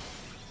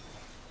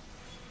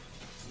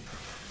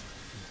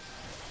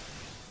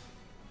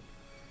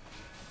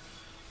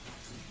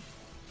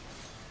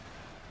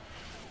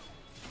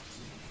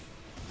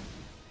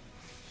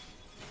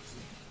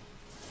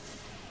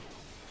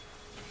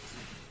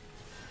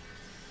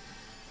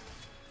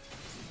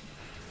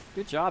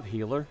 Good job,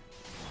 healer.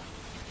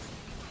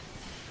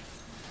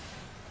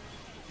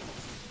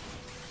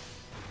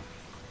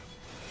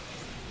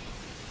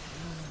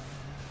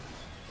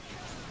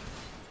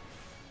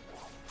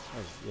 Oh,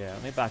 yeah,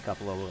 let me back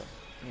up a little bit.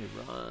 Let me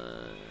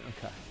run.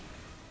 Okay.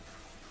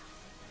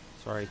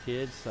 Sorry,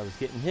 kids. I was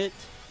getting hit.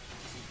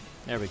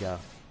 There we go.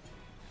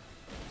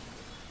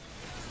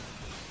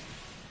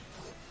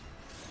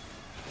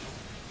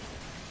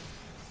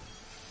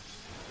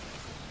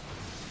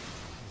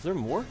 Is there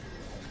more?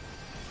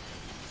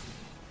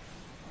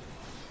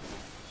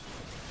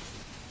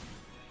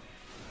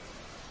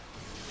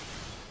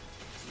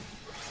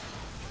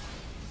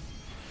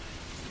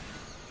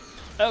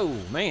 Oh,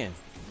 man.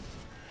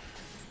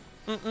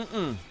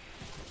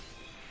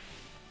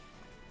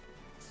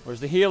 Where's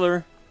the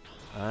healer?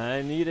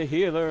 I need a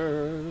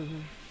healer.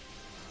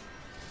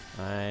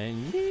 I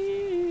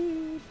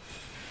need...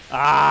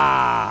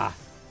 Ah!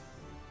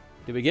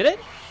 Did we get it?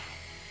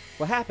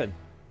 What happened?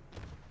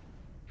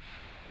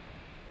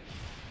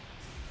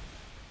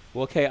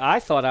 Well, okay, I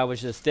thought I was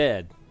just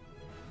dead.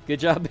 Good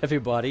job,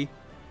 everybody.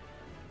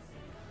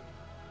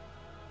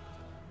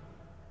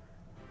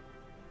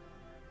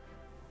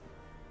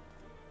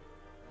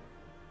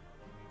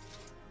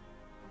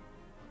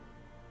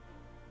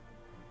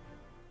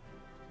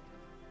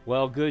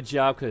 Well, good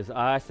job, because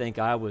I think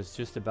I was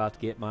just about to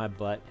get my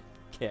butt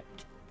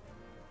kicked.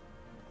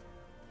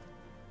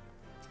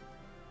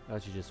 That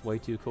was just way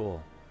too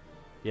cool.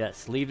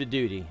 Yes, leave the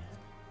duty.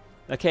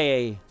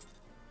 Okay.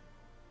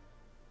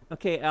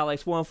 Okay,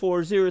 Alex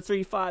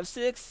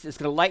 140356. It's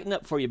going to lighten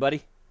up for you,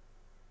 buddy.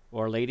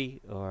 Or lady.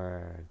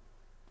 Or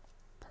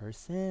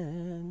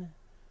person.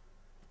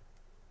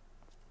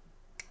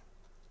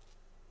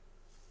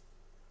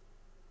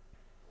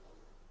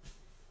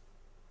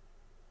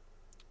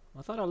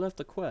 I thought I left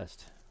the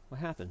quest.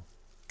 What happened?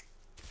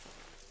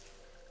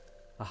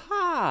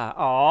 Aha!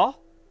 Aw!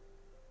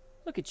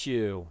 Look at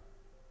you.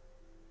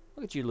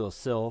 Look at you, little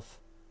sylph.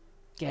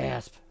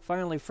 Gasp!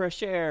 Finally,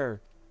 fresh air.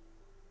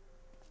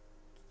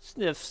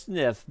 Sniff,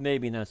 sniff.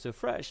 Maybe not so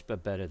fresh,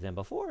 but better than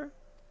before.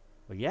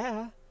 Well,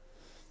 yeah.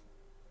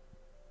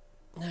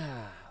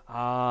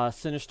 Ah,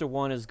 Sinister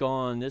One is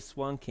gone. This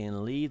one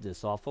can leave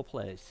this awful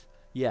place.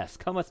 Yes,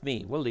 come with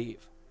me. We'll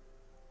leave.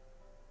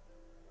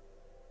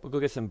 We'll go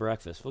get some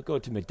breakfast. We'll go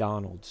to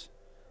McDonald's.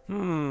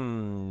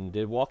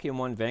 Did Walking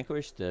One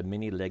vanquish the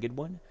many-legged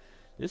one?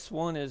 This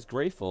one is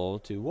grateful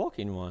to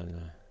Walking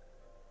One.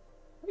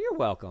 Well, you're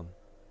welcome.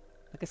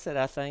 Like I said,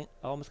 I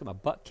almost got my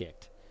butt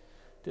kicked.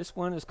 This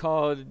one is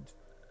called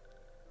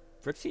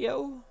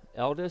FFXIV,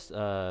 eldest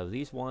of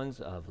these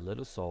ones of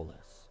little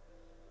solace.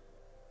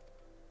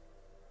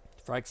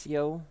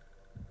 FFXIV?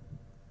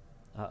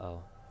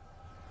 Uh-oh.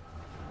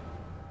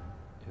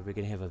 Are we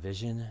going to have a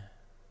vision?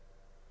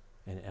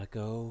 An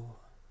echo?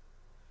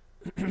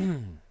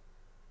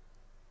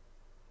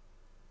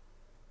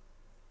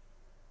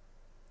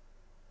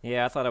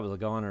 Yeah, I thought I was a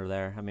goner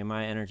there. I mean,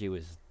 my energy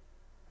was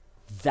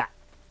that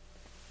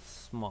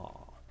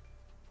small.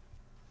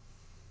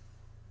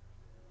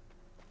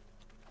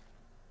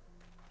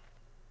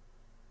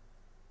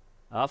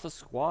 Alpha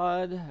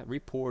Squad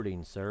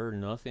reporting, sir.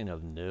 Nothing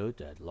of note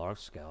at large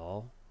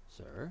scale,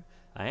 sir.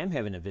 I am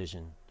having a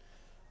vision.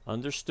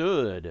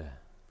 Understood.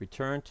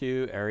 Return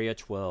to Area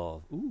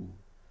 12. Ooh.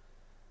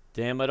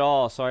 Damn it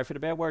all. Sorry for the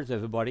bad words,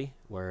 everybody.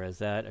 Where is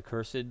that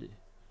accursed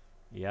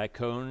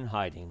icon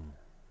hiding?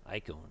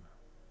 Icon.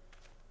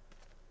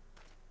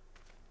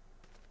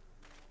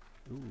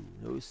 Ooh,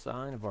 no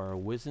sign of our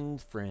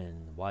wizened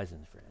friend.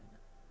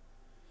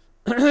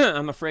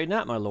 I'm afraid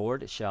not, my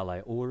lord. Shall I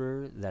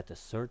order that the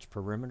search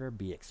perimeter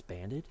be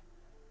expanded?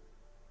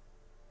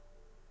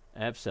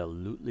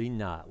 Absolutely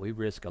not. We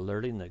risk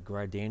alerting the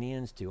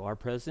Gardanians to our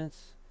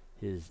presence.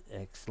 His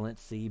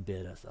Excellency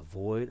bid us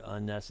avoid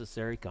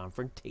unnecessary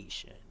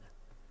confrontation.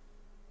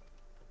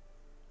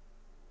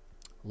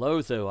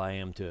 Loath though I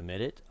am to admit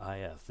it, I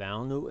have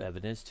found no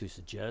evidence to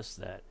suggest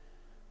that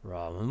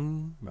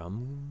Ramun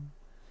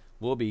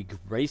will be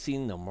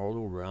gracing the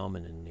mortal realm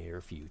in the near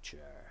future.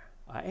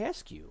 I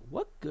ask you,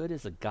 what good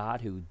is a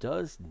god who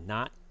does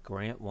not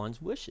grant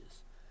one's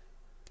wishes?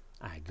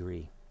 I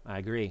agree.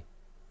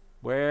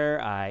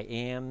 Where I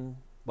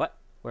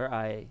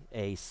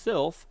a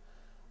sylph,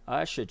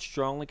 I should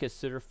strongly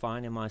consider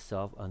finding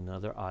myself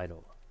another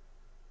idol.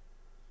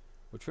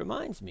 Which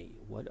reminds me,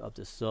 what of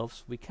the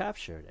sylphs we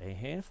captured? A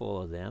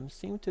handful of them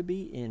seemed to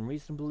be in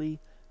reasonably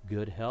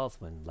good health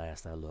when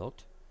last I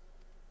looked.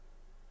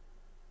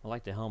 I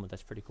like the helmet,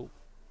 that's pretty cool.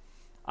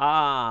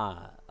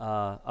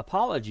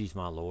 Apologies,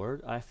 my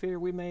lord. I fear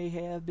we may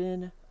have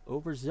been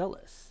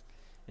overzealous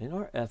in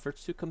our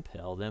efforts to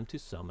compel them to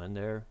summon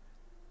their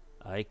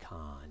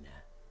icon.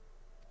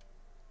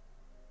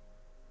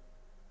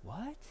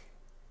 What?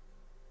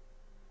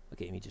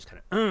 Okay, let me just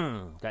kind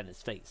of got in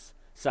his face.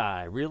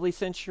 Sigh. Really,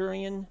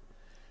 Centurion?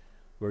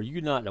 Were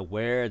you not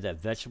aware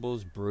that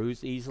vegetables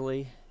bruise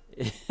easily?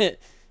 It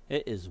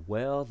is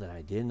well that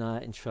I did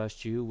not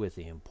entrust you with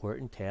the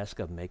important task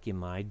of making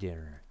my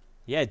dinner.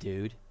 Yeah,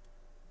 dude.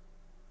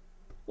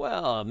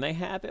 Well,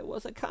 mayhap it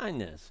was a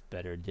kindness,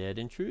 better dead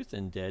in truth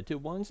than dead to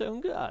one's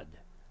own God.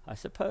 I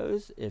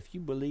suppose, if you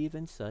believe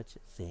in such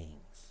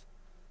things.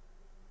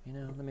 You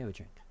know, let me have a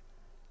drink.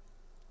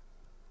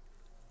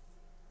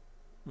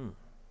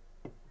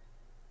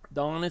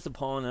 Dawn is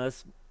upon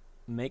us.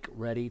 Make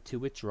ready to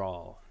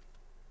withdraw.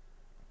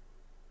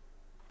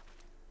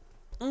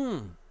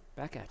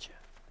 Back at you.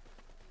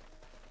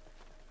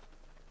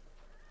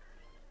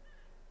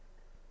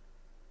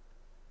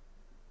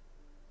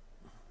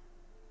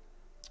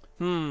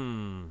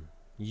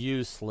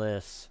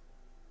 Useless.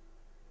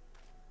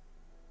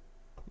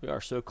 We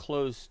are so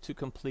close to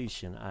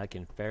completion, I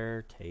can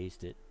fair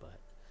taste it, but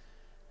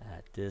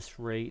at this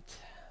rate,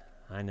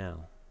 I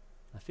know.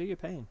 I feel your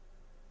pain.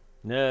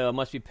 No, I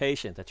must be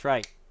patient. That's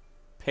right.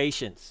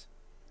 Patience.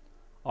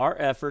 Our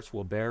efforts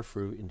will bear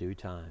fruit in due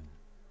time.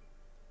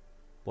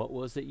 What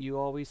was it you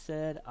always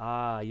said?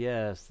 Ah,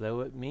 yes,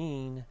 though it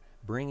mean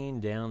bringing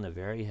down the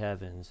very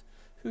heavens.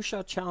 Who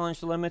shall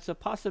challenge the limits of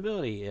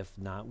possibility, if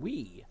not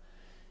we?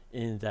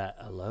 In that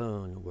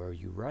alone were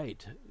you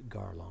right,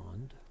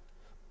 Garland.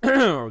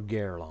 Or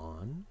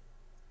Garland.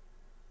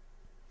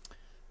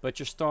 But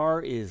your star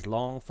is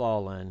long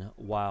fallen,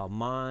 while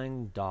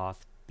mine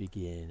doth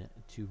begin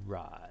to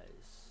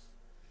rise.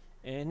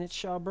 And it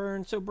shall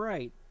burn so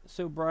bright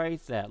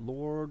that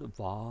Lord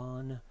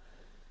Von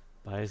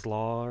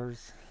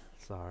Balzar's,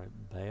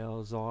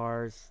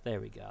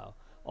 there we go,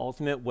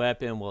 ultimate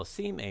weapon will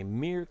seem a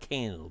mere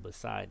candle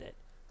beside it.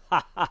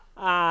 Ha ha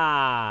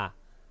ha!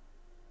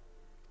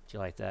 Did you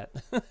like that?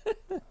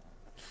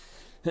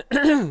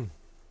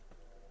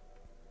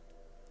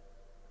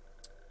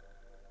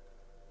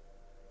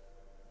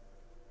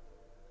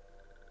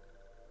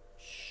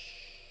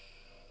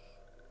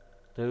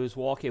 Those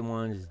walking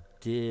ones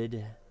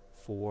did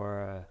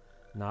for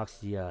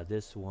Noxia.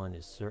 This one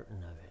is certain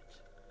of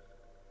it.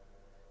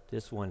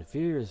 This one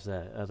fears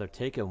that other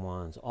taken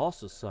ones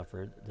also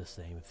suffered the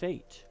same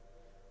fate.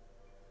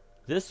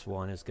 This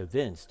one is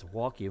convinced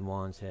walking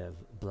ones have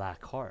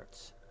black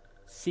hearts.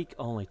 Seek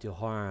only to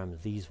harm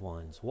these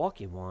ones.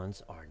 Walking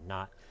ones are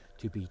not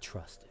to be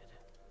trusted.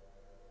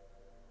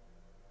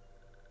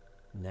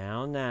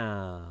 Now,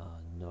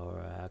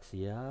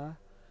 Noraxia,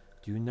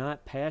 do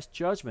not pass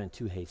judgment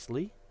too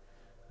hastily.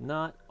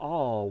 Not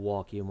all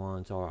walking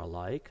ones are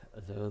alike,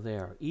 though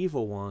there are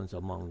evil ones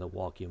among the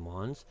walking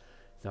ones.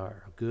 There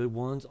are good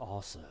ones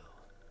also.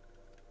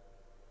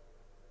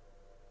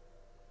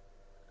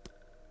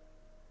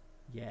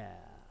 Yeah.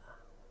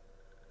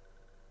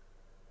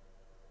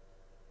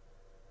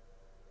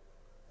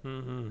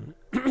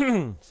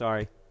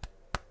 Sorry.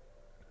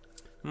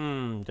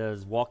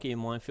 Does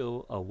walking one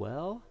feel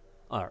well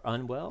or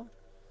unwell?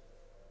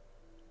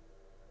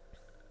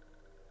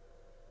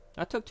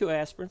 I took 2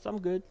 aspirins. I'm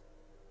good.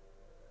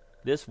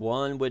 This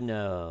one would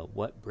know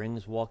what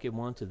brings walking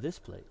one to this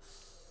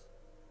place.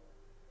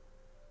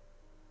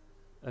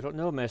 I don't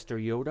know, Master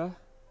Yoda.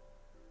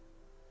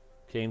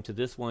 Came to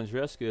this one's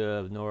rescue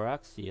of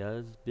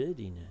Noraxia's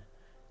bidding.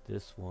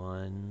 This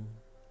one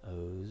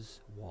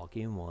owes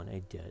walking one a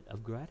debt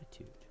of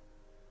gratitude.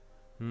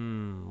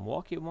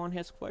 Walking one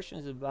has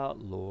questions about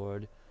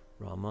Lord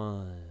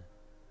Rama.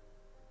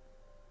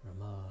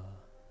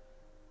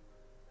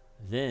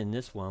 Then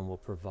this one will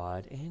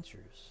provide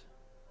answers.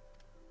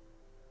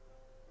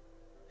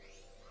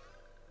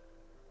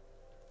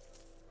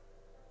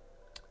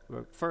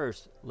 But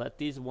first, let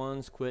these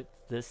ones quit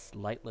this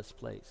lightless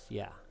place.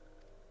 Yeah.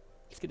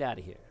 Let's get out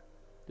of here.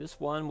 This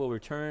one will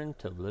return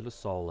to Little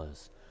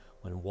Solace.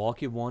 When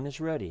walking one is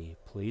ready,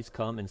 please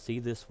come and see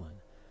this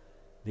one.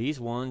 These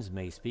ones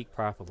may speak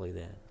properly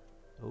then.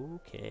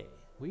 Okay.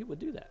 We will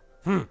do that.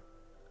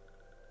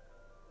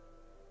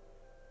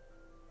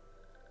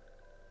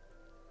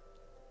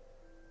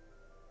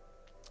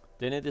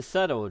 Then it is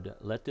settled.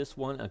 Let this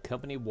one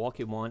accompany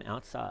walking one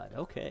outside.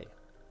 Okay.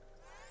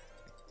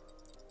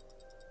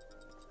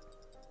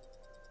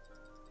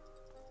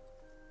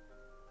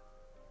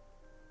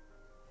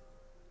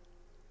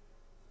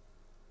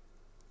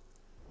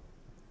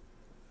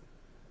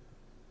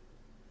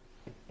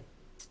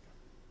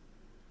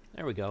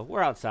 There we go.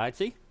 We're outside,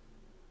 see?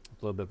 A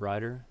little bit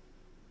brighter.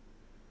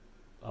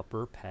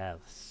 Upper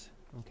paths.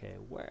 Okay,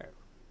 where?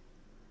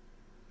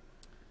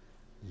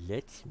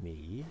 Let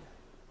me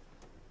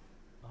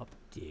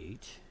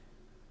update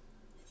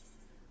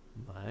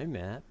my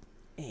map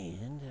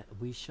and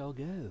we shall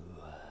go.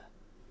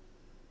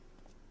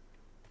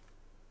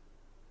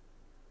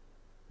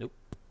 Nope.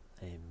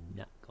 I am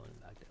not going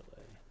back that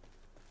way.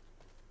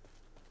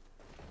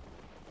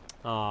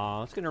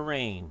 Aw, it's gonna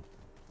rain.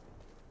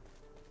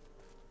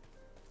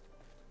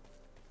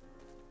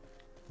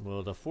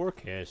 Well, the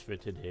forecast for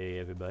today,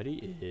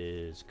 everybody,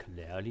 is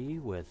cloudy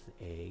with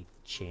a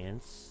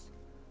chance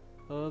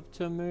of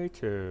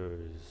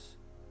tomatoes.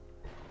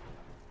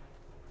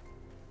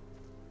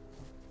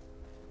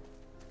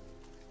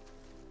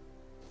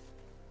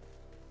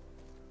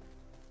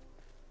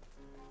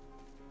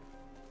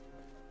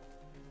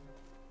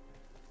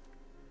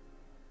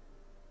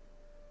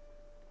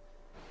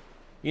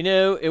 You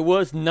know, it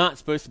was not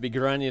supposed to be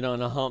grinding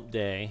on a hump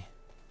day.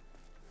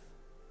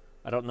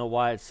 I don't know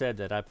why it said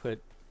that. I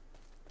put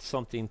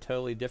something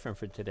totally different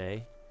for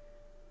today.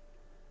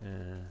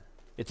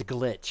 It's a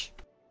glitch.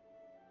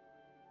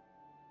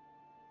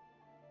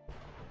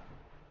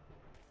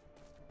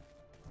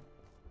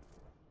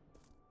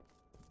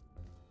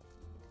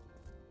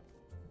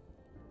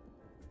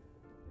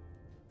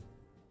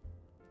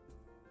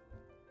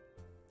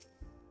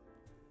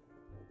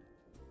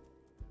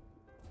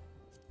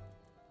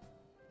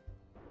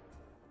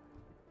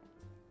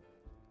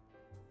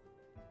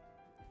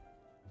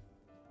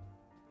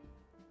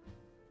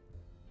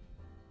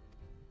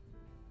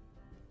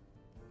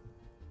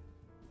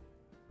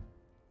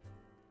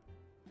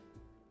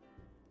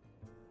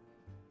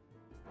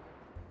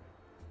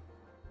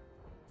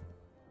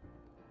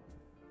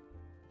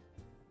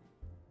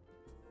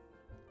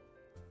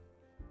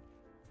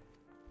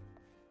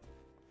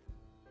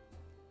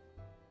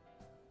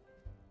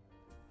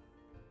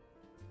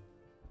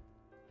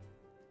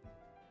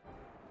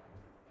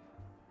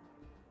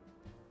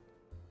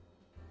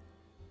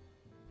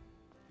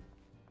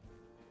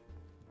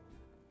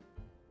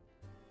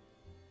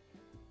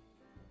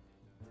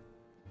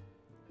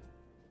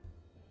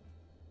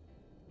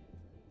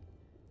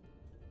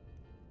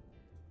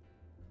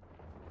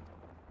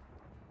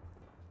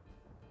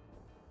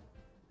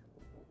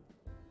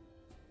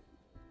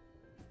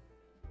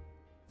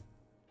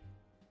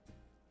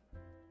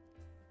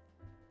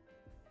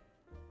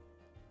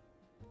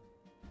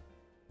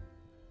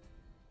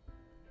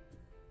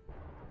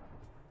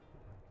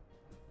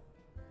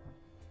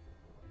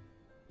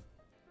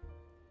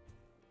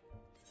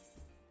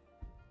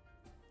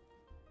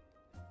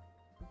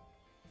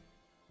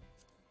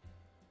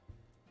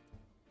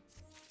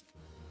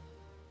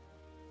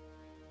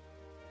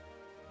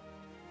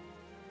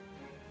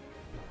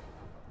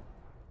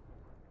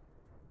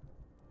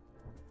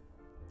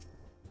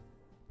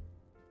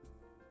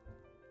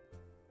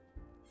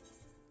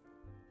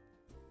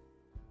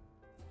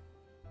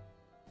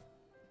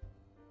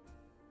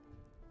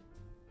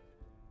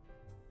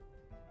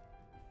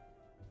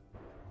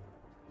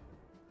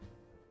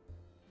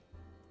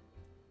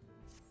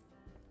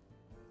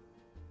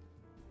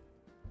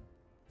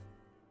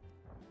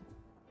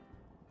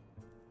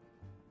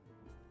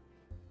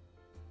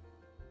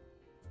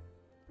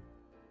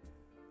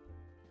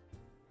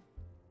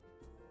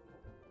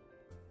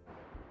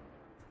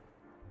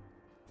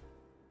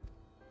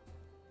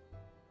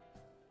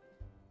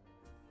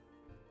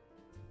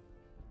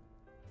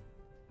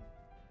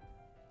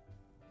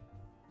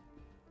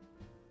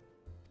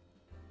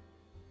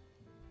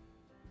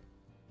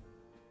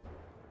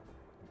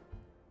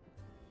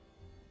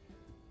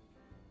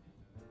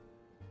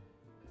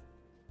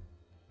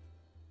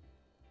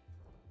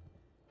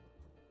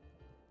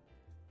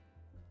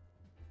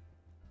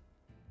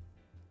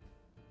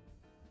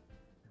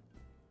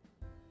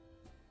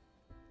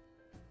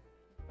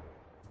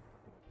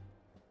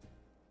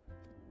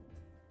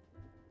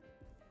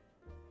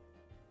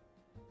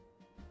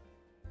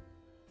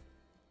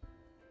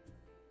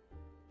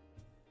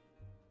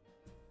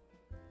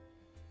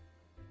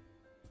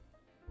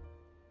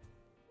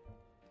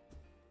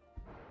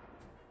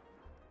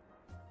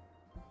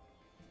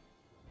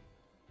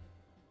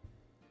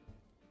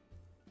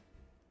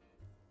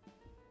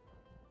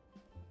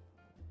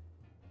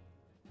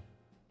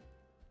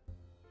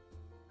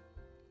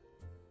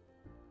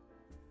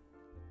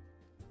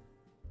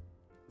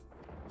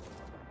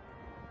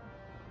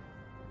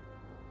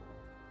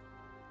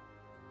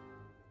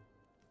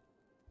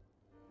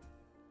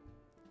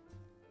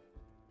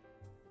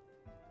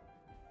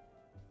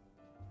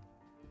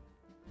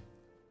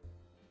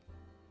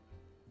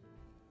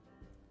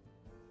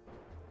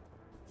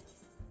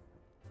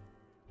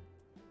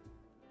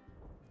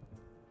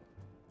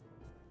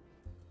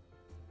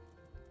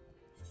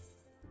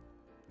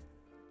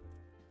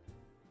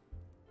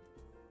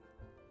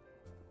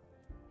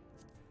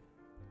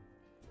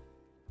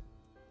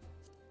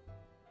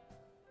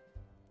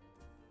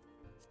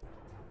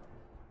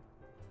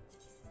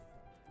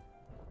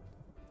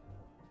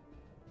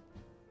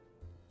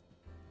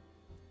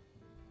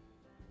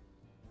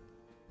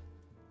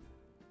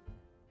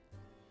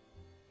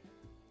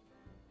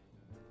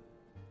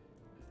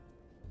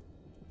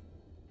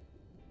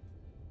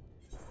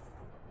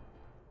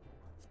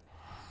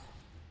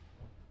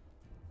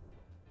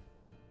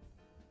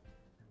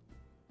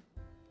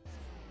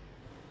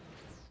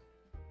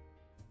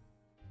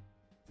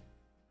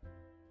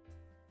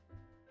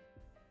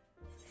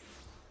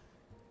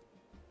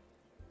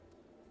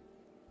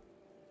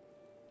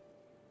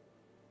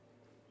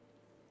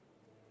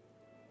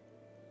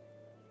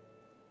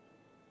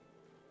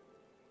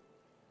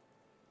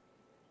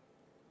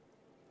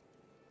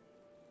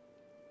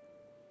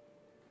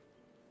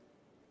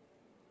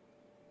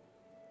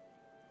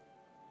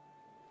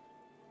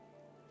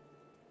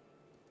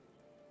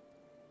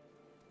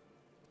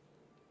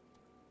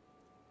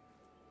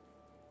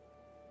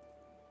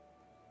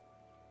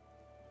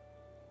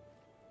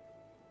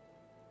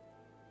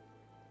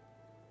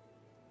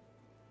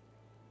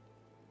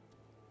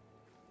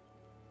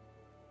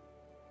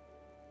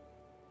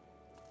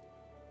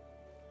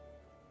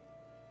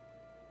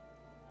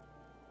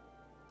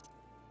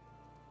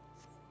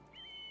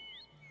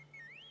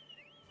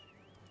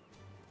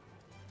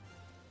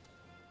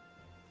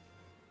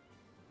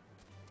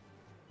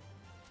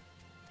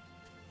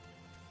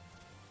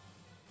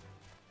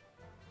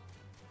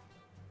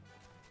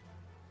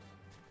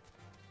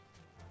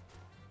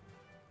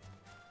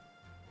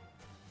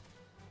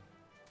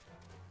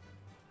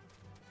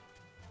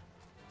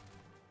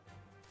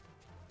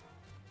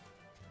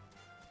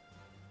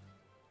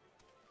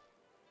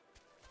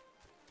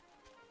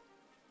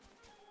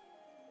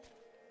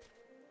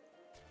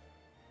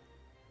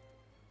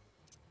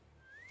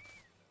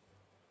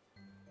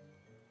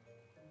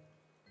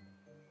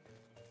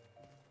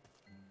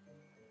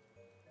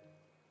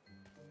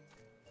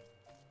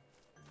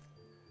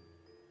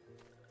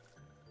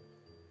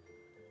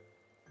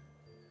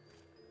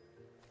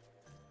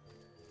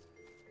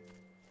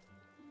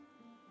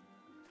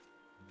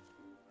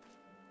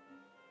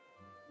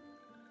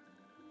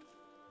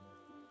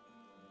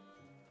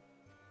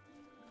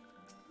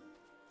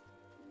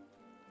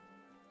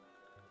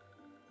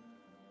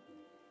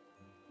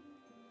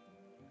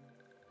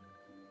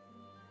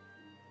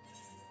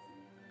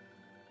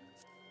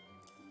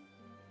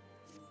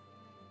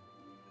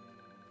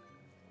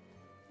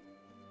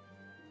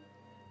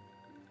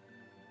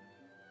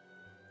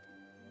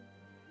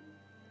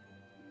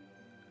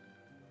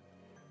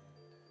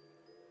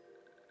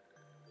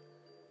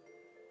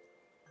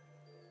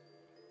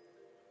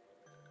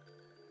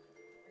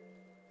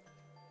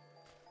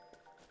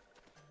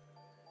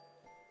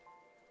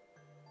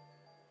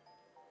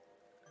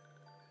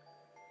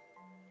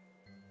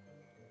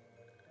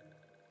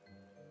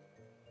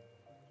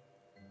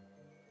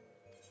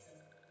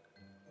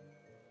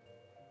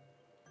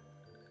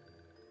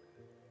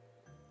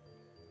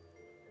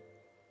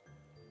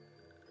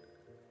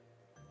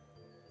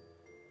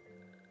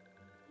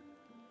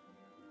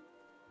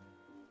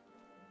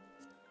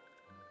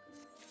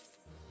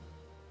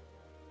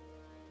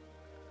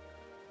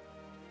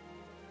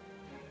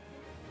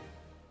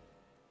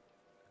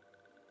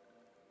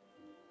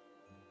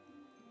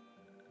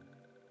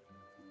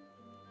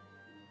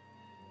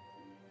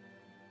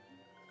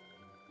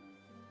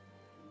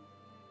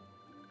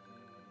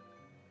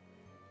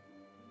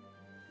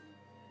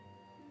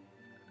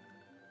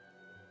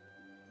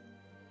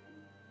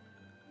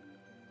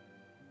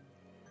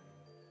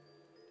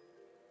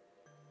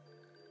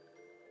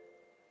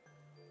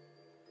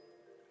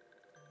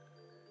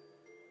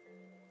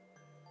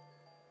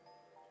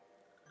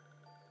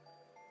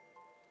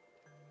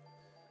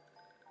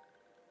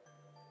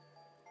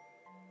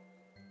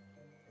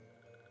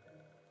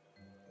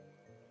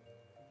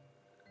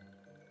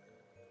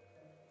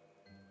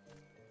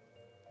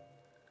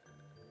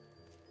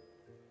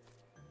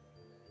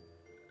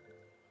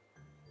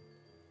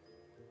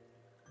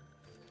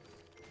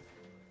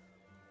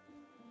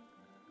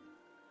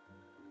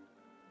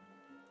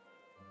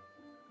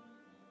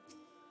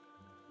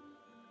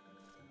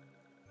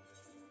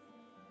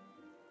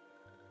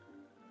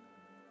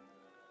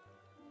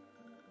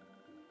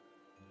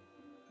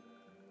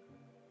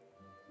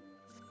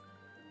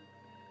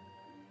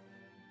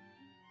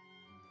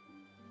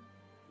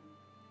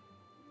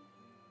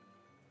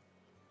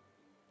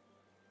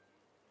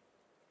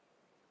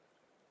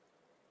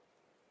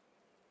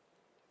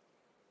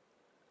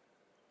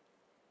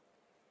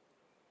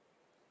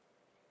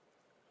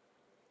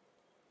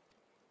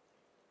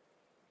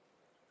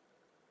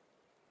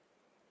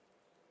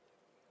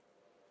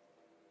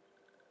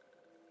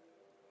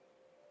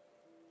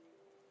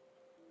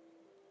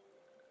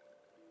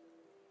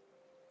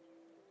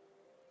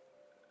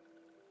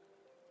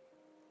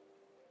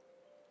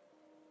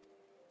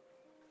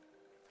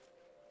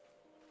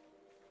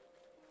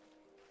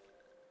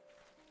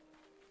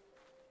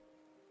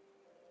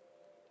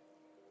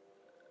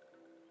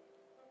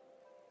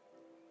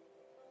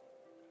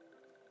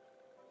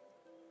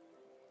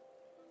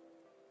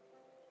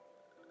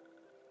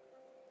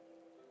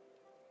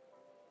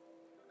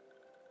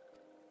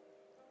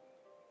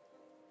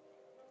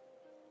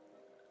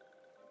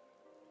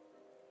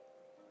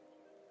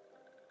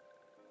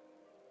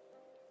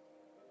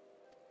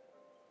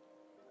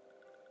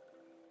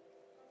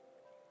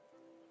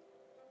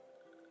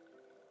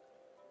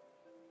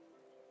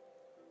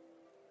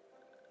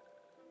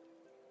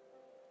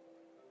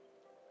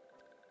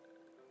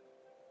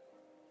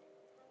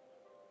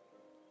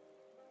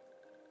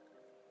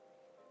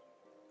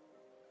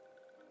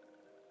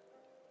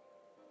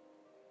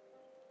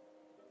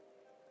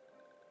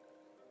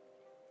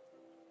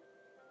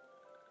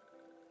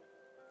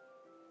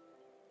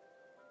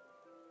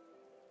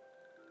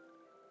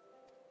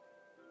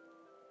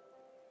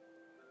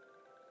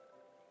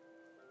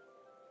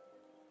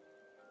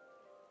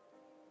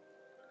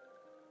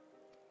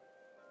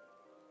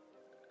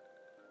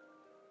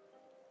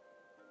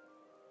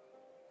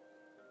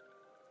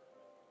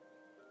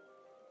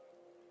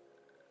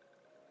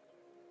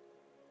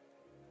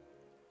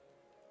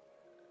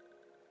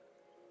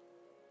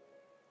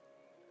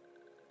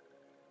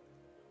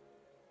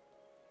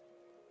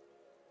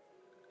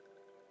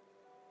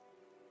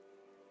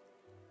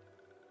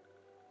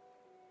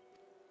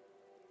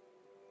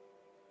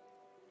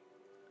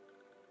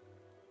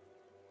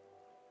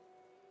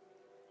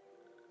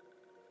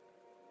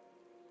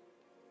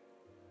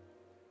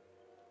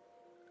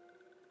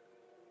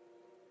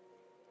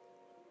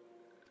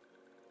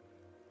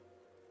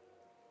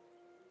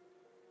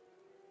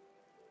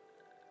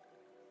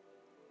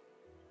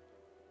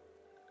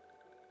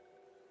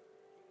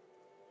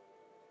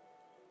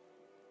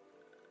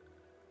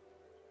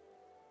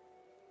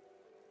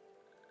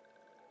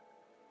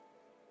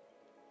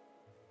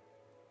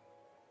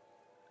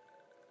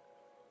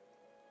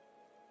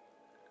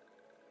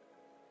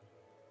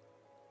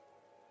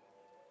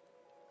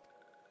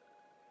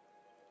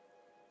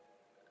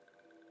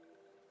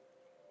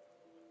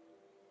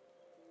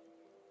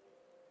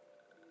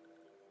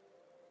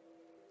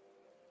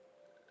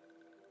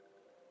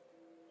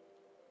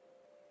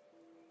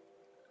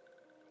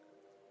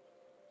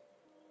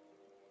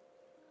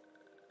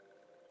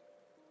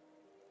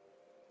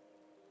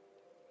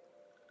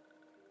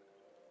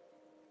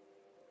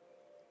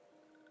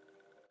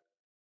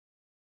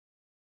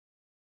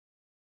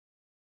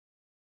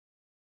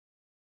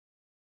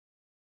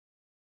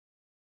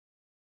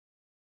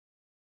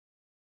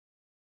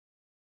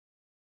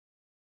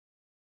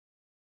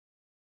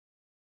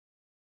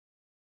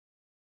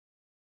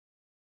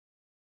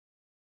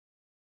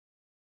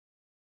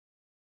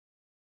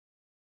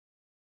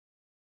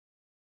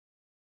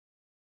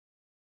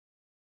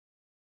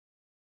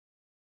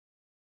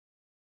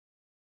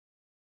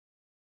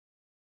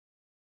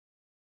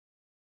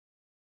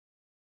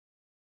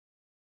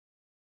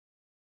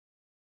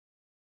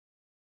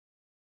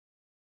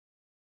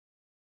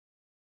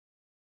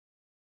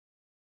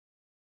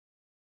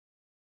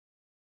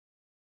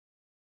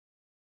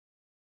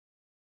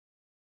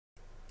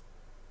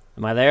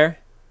 Am I there?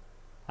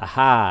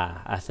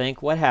 Aha! I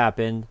think what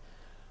happened,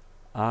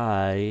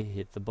 I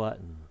hit the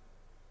button.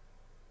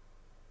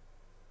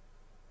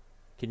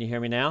 Can you hear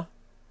me now?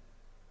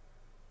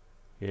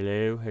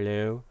 Hello,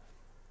 hello.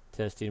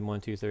 Testing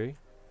 1, 2, 3.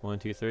 1,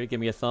 2, 3. Give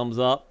me a thumbs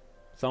up.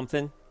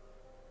 Something.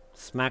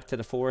 Smack to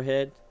the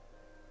forehead.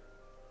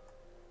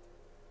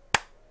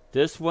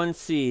 This one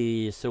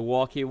sees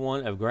Milwaukee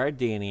one of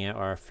Gardenia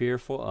are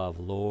fearful of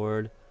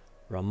Lord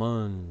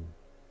Ramon.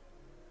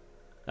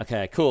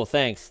 Okay, cool.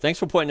 Thanks. Thanks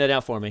for pointing that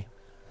out for me.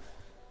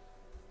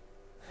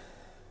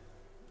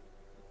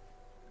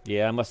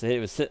 Yeah, I must have hit it.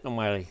 It was sitting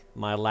on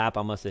my lap.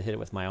 I must have hit it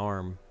with my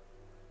arm.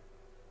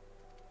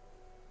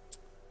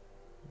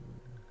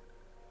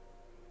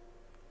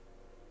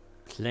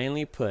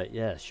 Plainly put,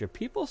 yes. Your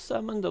people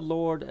summoned the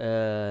Lord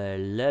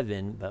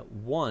 11, but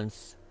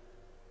once,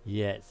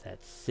 yet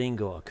that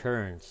single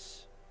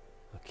occurrence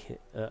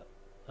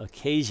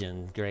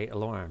occasioned great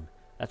alarm.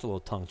 That's a little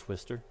tongue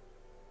twister.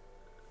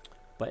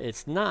 But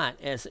it's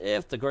not as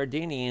if the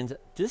Gardenians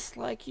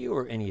dislike you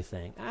or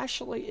anything.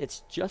 Actually,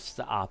 it's just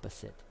the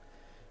opposite.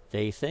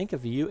 They think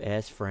of you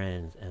as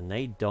friends, and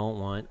they don't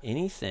want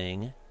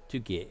anything to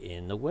get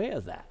in the way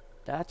of that.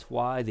 That's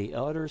why the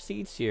elder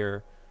seeds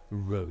here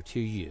wrote to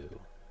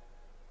you.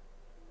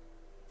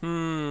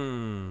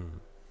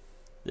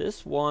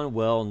 This one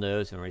well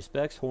knows and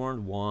respects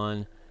Horned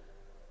One,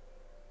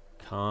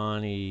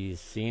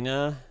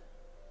 Conisina.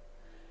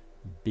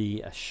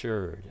 Be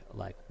assured,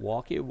 like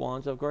Walkie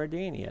Wands of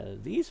Gardenia,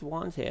 these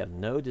ones have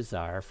no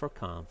desire for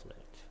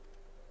conflict.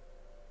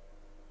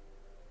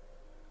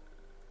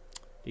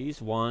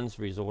 These ones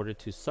resorted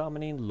to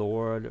summoning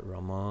Lord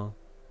Rama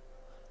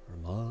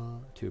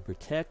to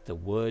protect the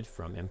wood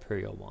from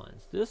Imperial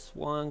ones. This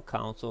one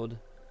counseled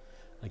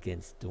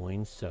against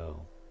doing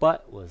so,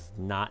 but was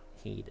not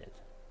heeded.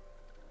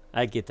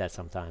 I get that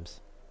sometimes.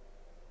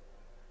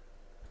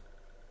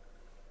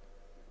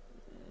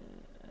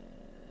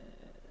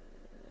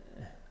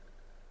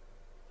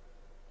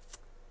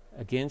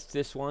 Against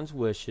this one's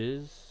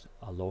wishes,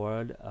 a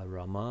Lord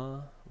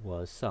Rama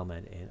was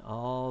summoned, and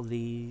all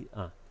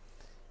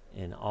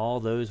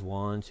those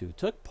ones who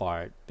took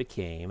part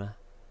became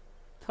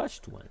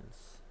touched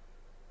ones.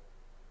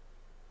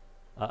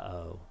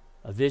 A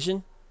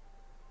vision,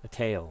 a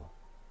tale.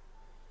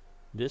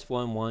 This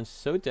one wants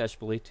so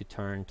desperately to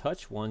turn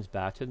touched ones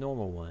back to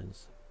normal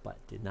ones,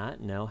 but did not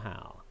know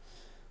how,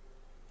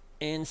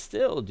 and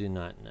still do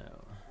not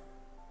know.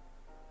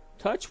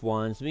 Touch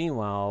ones,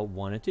 meanwhile,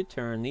 wanted to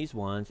turn these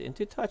ones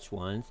into touch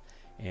ones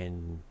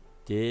and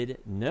did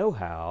know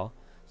how,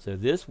 so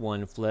this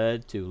one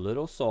fled to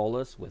little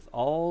solace with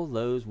all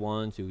those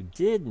ones who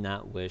did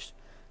not wish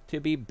to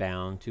be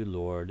bound to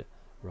Lord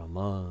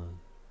Ramon.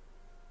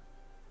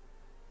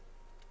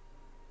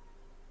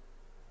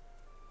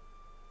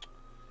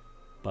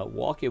 But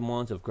walking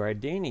ones of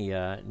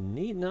Gardenia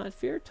need not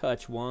fear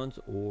touch ones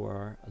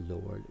or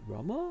Lord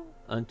Ramon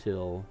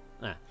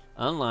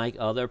unlike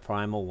other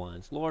primal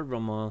ones, Lord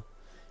Ramon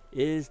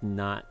is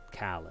not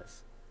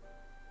callous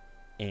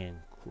and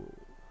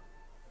cruel.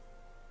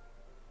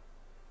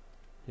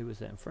 Who was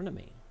that in front of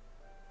me?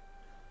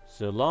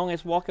 So long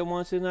as walking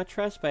ones do not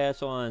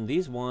trespass on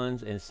these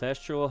ones'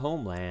 ancestral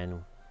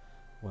homeland,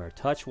 where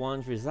touch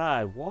ones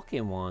reside,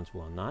 walking ones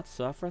will not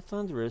suffer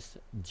thunderous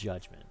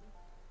judgment.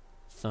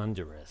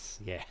 Thunderous,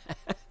 yeah.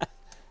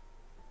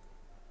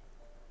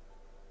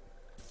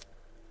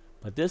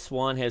 But this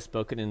one has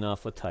spoken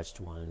enough with touched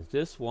ones.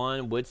 This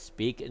one would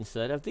speak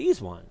instead of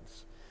these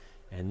ones.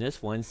 And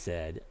this one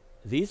said,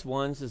 these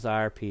ones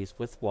desire peace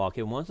with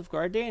walking ones of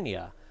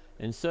Gardenia.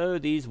 And so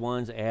these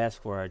ones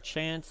ask for a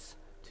chance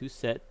to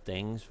set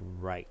things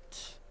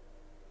right.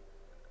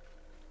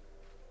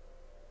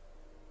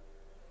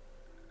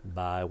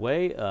 By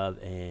way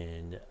of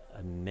an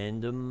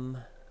amendum,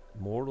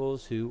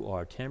 mortals who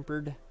are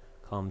tempered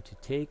come to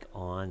take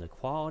on the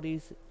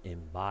qualities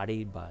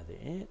embodied by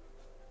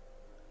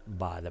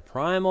the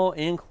primal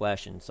in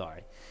question.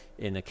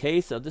 In the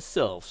case of the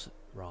sylphs,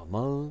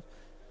 Ramon's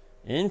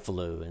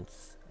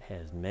influence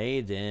has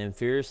made them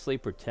fiercely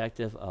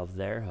protective of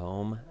their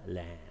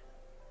homeland.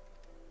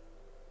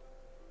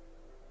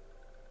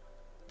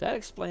 That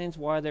explains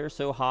why they're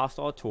so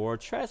hostile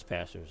toward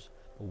trespassers.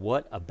 But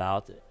what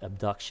about the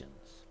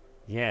abductions?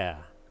 Yeah,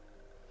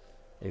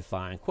 a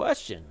fine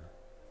question,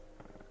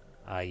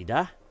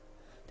 Aida.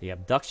 The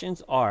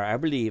abductions are, I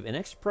believe, an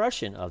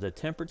expression of the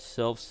tempered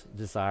sylph's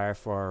desire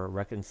for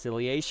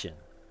reconciliation.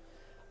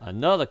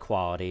 Another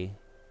quality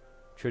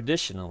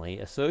traditionally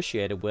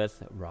associated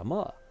with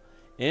Rama.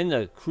 In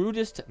the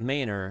crudest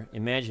manner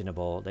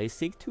imaginable, they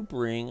seek to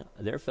bring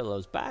their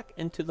fellows back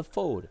into the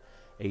fold,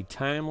 a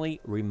timely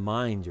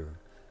reminder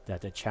that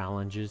the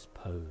challenges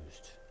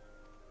posed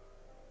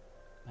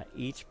by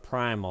each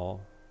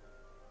primal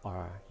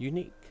are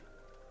unique.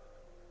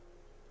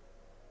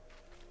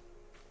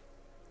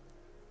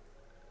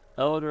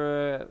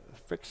 Elder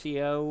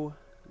FFXIV,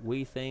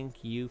 we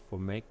thank you for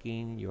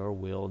making your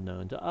will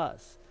known to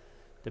us.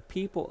 The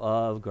people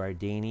of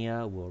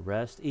Gardenia will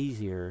rest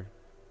easier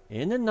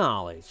in the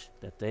knowledge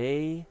that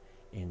they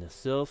and the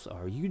sylphs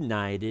are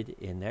united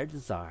in their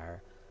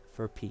desire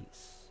for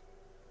peace.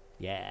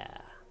 Yeah.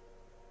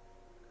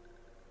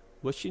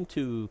 Wishing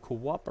to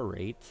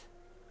cooperate,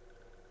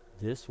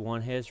 this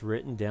one has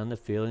written down the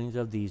feelings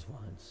of these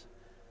ones.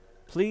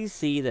 Please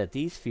see that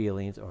these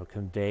feelings are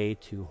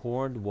conveyed to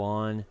Horned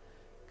One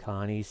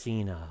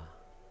Kanisina.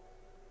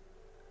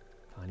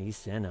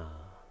 Kanisena.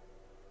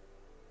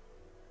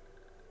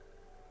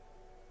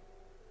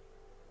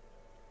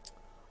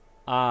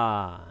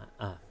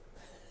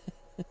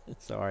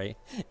 Sorry.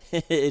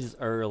 It is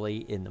early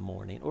in the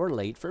morning, or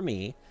late for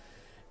me.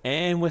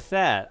 And with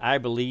that, I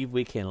believe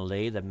we can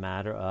lay the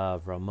matter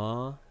of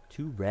Rama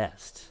to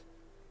rest.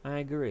 I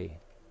agree.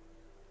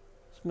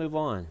 Let's move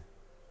on.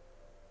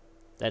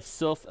 That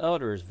Sylph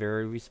Elder is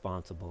very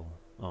responsible.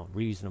 Oh,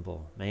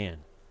 reasonable. Man,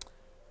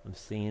 I'm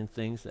seeing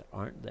things that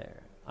aren't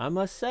there. I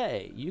must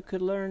say, you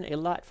could learn a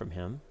lot from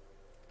him.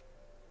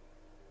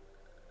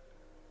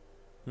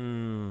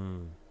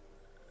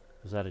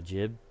 Was that a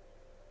jib?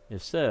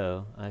 If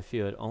so, I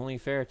feel it only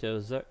fair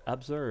to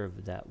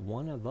observe that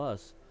one of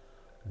us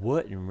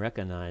wouldn't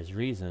recognize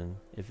reason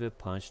if it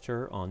punched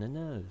her on the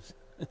nose.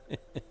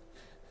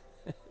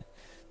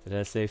 Did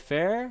I say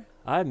fair?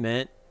 I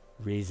meant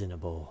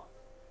reasonable.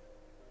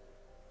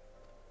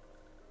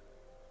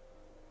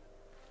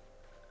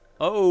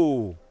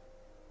 Oh,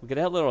 look at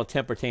that little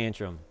temper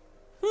tantrum.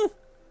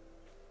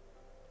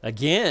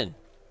 Again.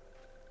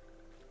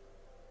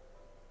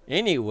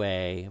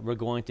 Anyway, we're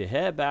going to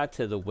head back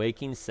to the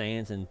Waking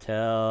Sands and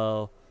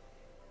tell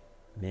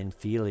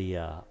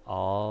Menphilia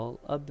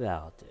all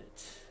about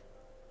it.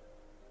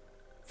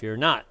 Fear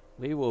not,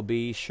 we will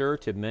be sure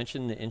to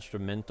mention the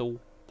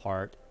instrumental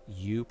part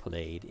you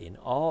played in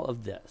all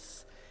of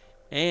this.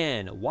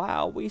 And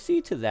while we see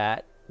to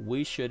that,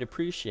 we should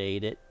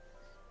appreciate it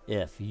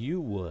if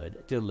you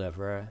would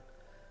deliver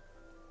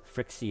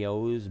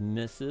FFXIV's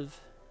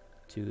missive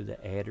to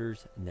the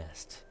Adder's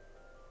Nest.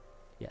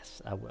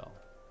 Yes, I will.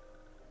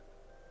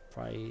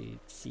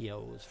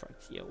 FFXIV's.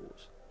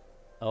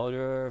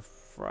 Elder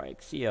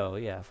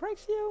FFXIV. Yeah,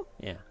 FFXIV?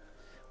 Yeah.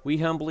 We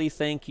humbly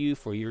thank you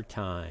for your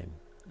time.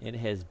 It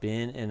has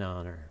been an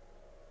honor.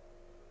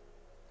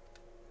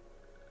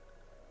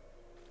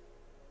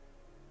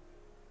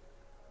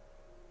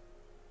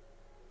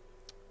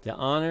 The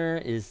honor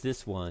is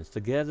this one's.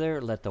 Together,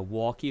 let the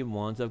walking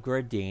ones of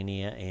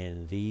Gardania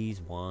and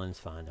these ones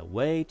find a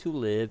way to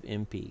live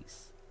in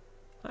peace.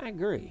 I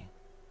agree.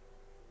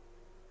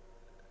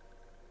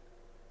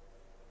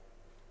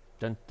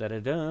 Dun dun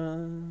dun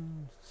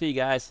dun. See you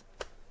guys.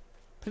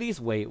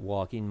 Please wait,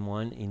 walking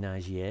one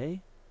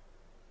Inagier.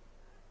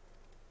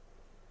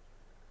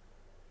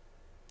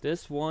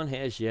 This one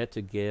has yet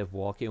to give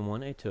walking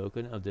one a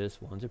token of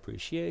this one's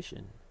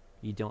appreciation.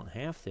 You don't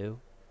have to.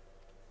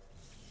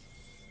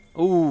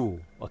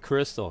 Ooh, a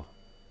crystal.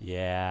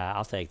 Yeah,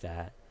 I'll take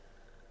that.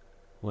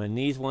 When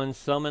these ones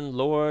summoned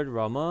Lord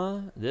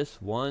Rama,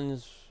 this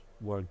ones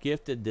were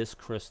gifted this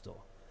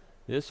crystal.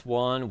 This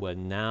one would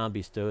now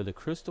bestow the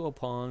crystal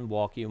upon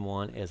walking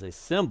one as a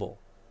symbol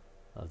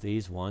of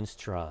these ones'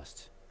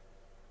 trust.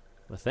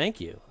 Well, thank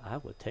you. I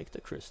would take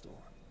the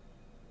crystal.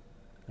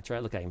 I try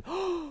to look at him.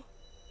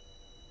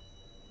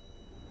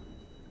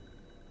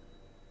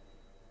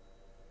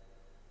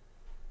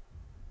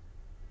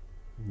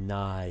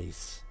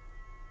 Nice.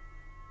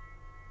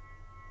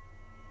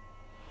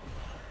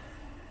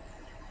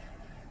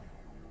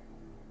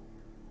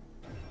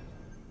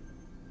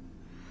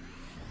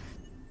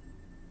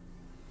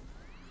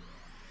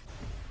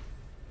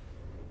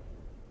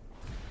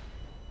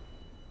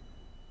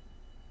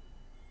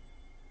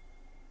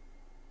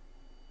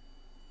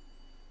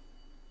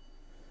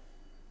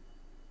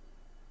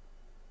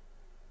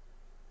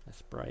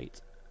 That's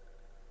bright.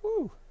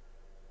 Woo.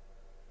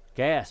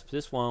 Gasp.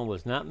 This one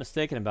was not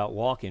mistaken about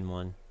walking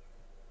one.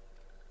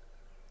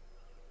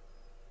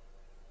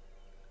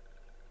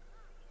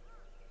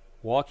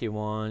 Walking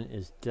one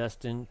is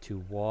destined to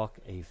walk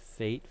a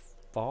fate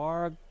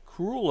far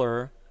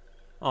crueler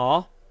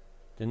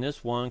than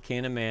this one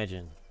can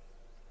imagine.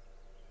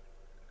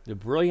 The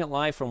brilliant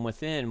light from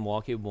within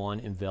walking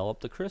one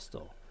enveloped the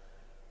crystal.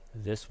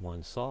 This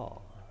one saw.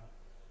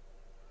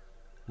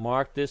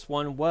 Mark this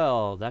one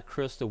well. That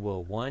crystal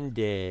will one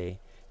day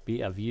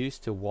be of use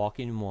to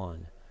walking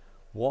one.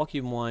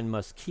 Walking one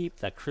must keep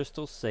that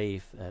crystal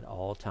safe at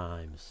all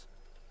times.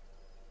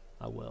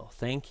 I will.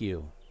 Thank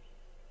you.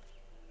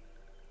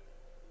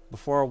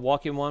 Before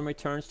walking one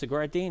returns to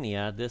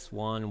Gardania, this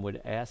one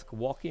would ask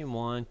walking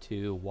one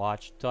to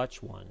watch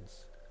touch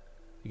ones.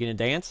 You gonna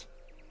dance?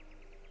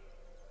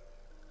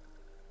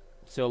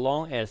 So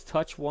long as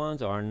touch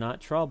ones are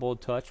not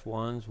troubled, touch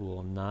ones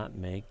will not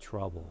make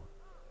trouble.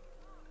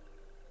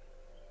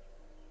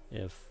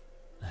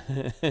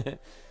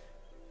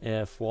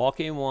 If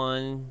walking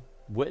one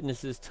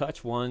witnesses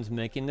touch ones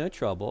making no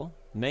trouble,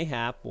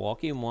 mayhap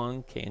walking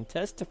one can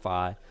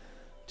testify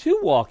to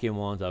walking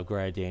ones of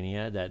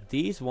Gardania that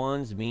these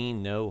ones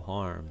mean no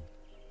harm.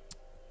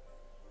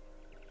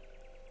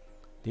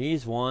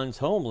 These one's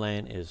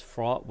homeland is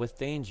fraught with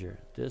danger.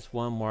 This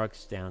one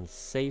marks down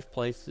safe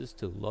places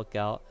to look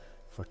out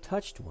for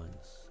touched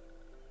ones.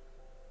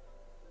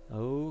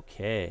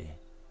 Okay.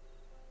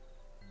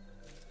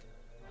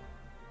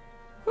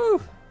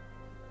 Whew.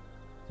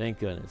 Thank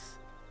goodness.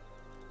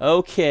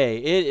 Okay,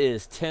 it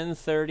is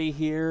 10:30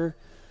 here.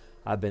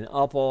 I've been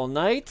up all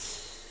night,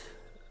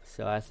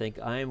 so I think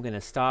I am going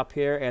to stop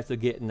here after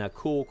getting a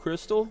cool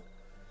crystal.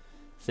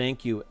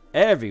 Thank you,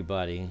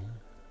 everybody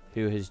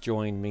who has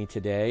joined me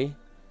today.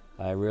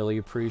 I really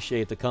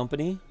appreciate the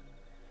company.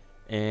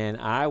 And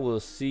I will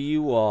see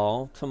you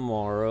all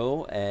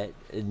tomorrow at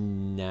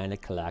 9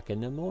 o'clock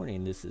in the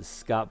morning. This is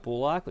Scott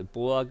Bullock with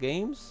Bullock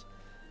Games.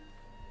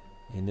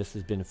 And this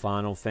has been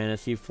Final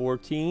Fantasy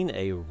XIV,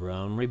 A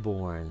Realm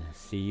Reborn.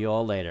 See you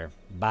all later.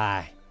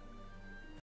 Bye.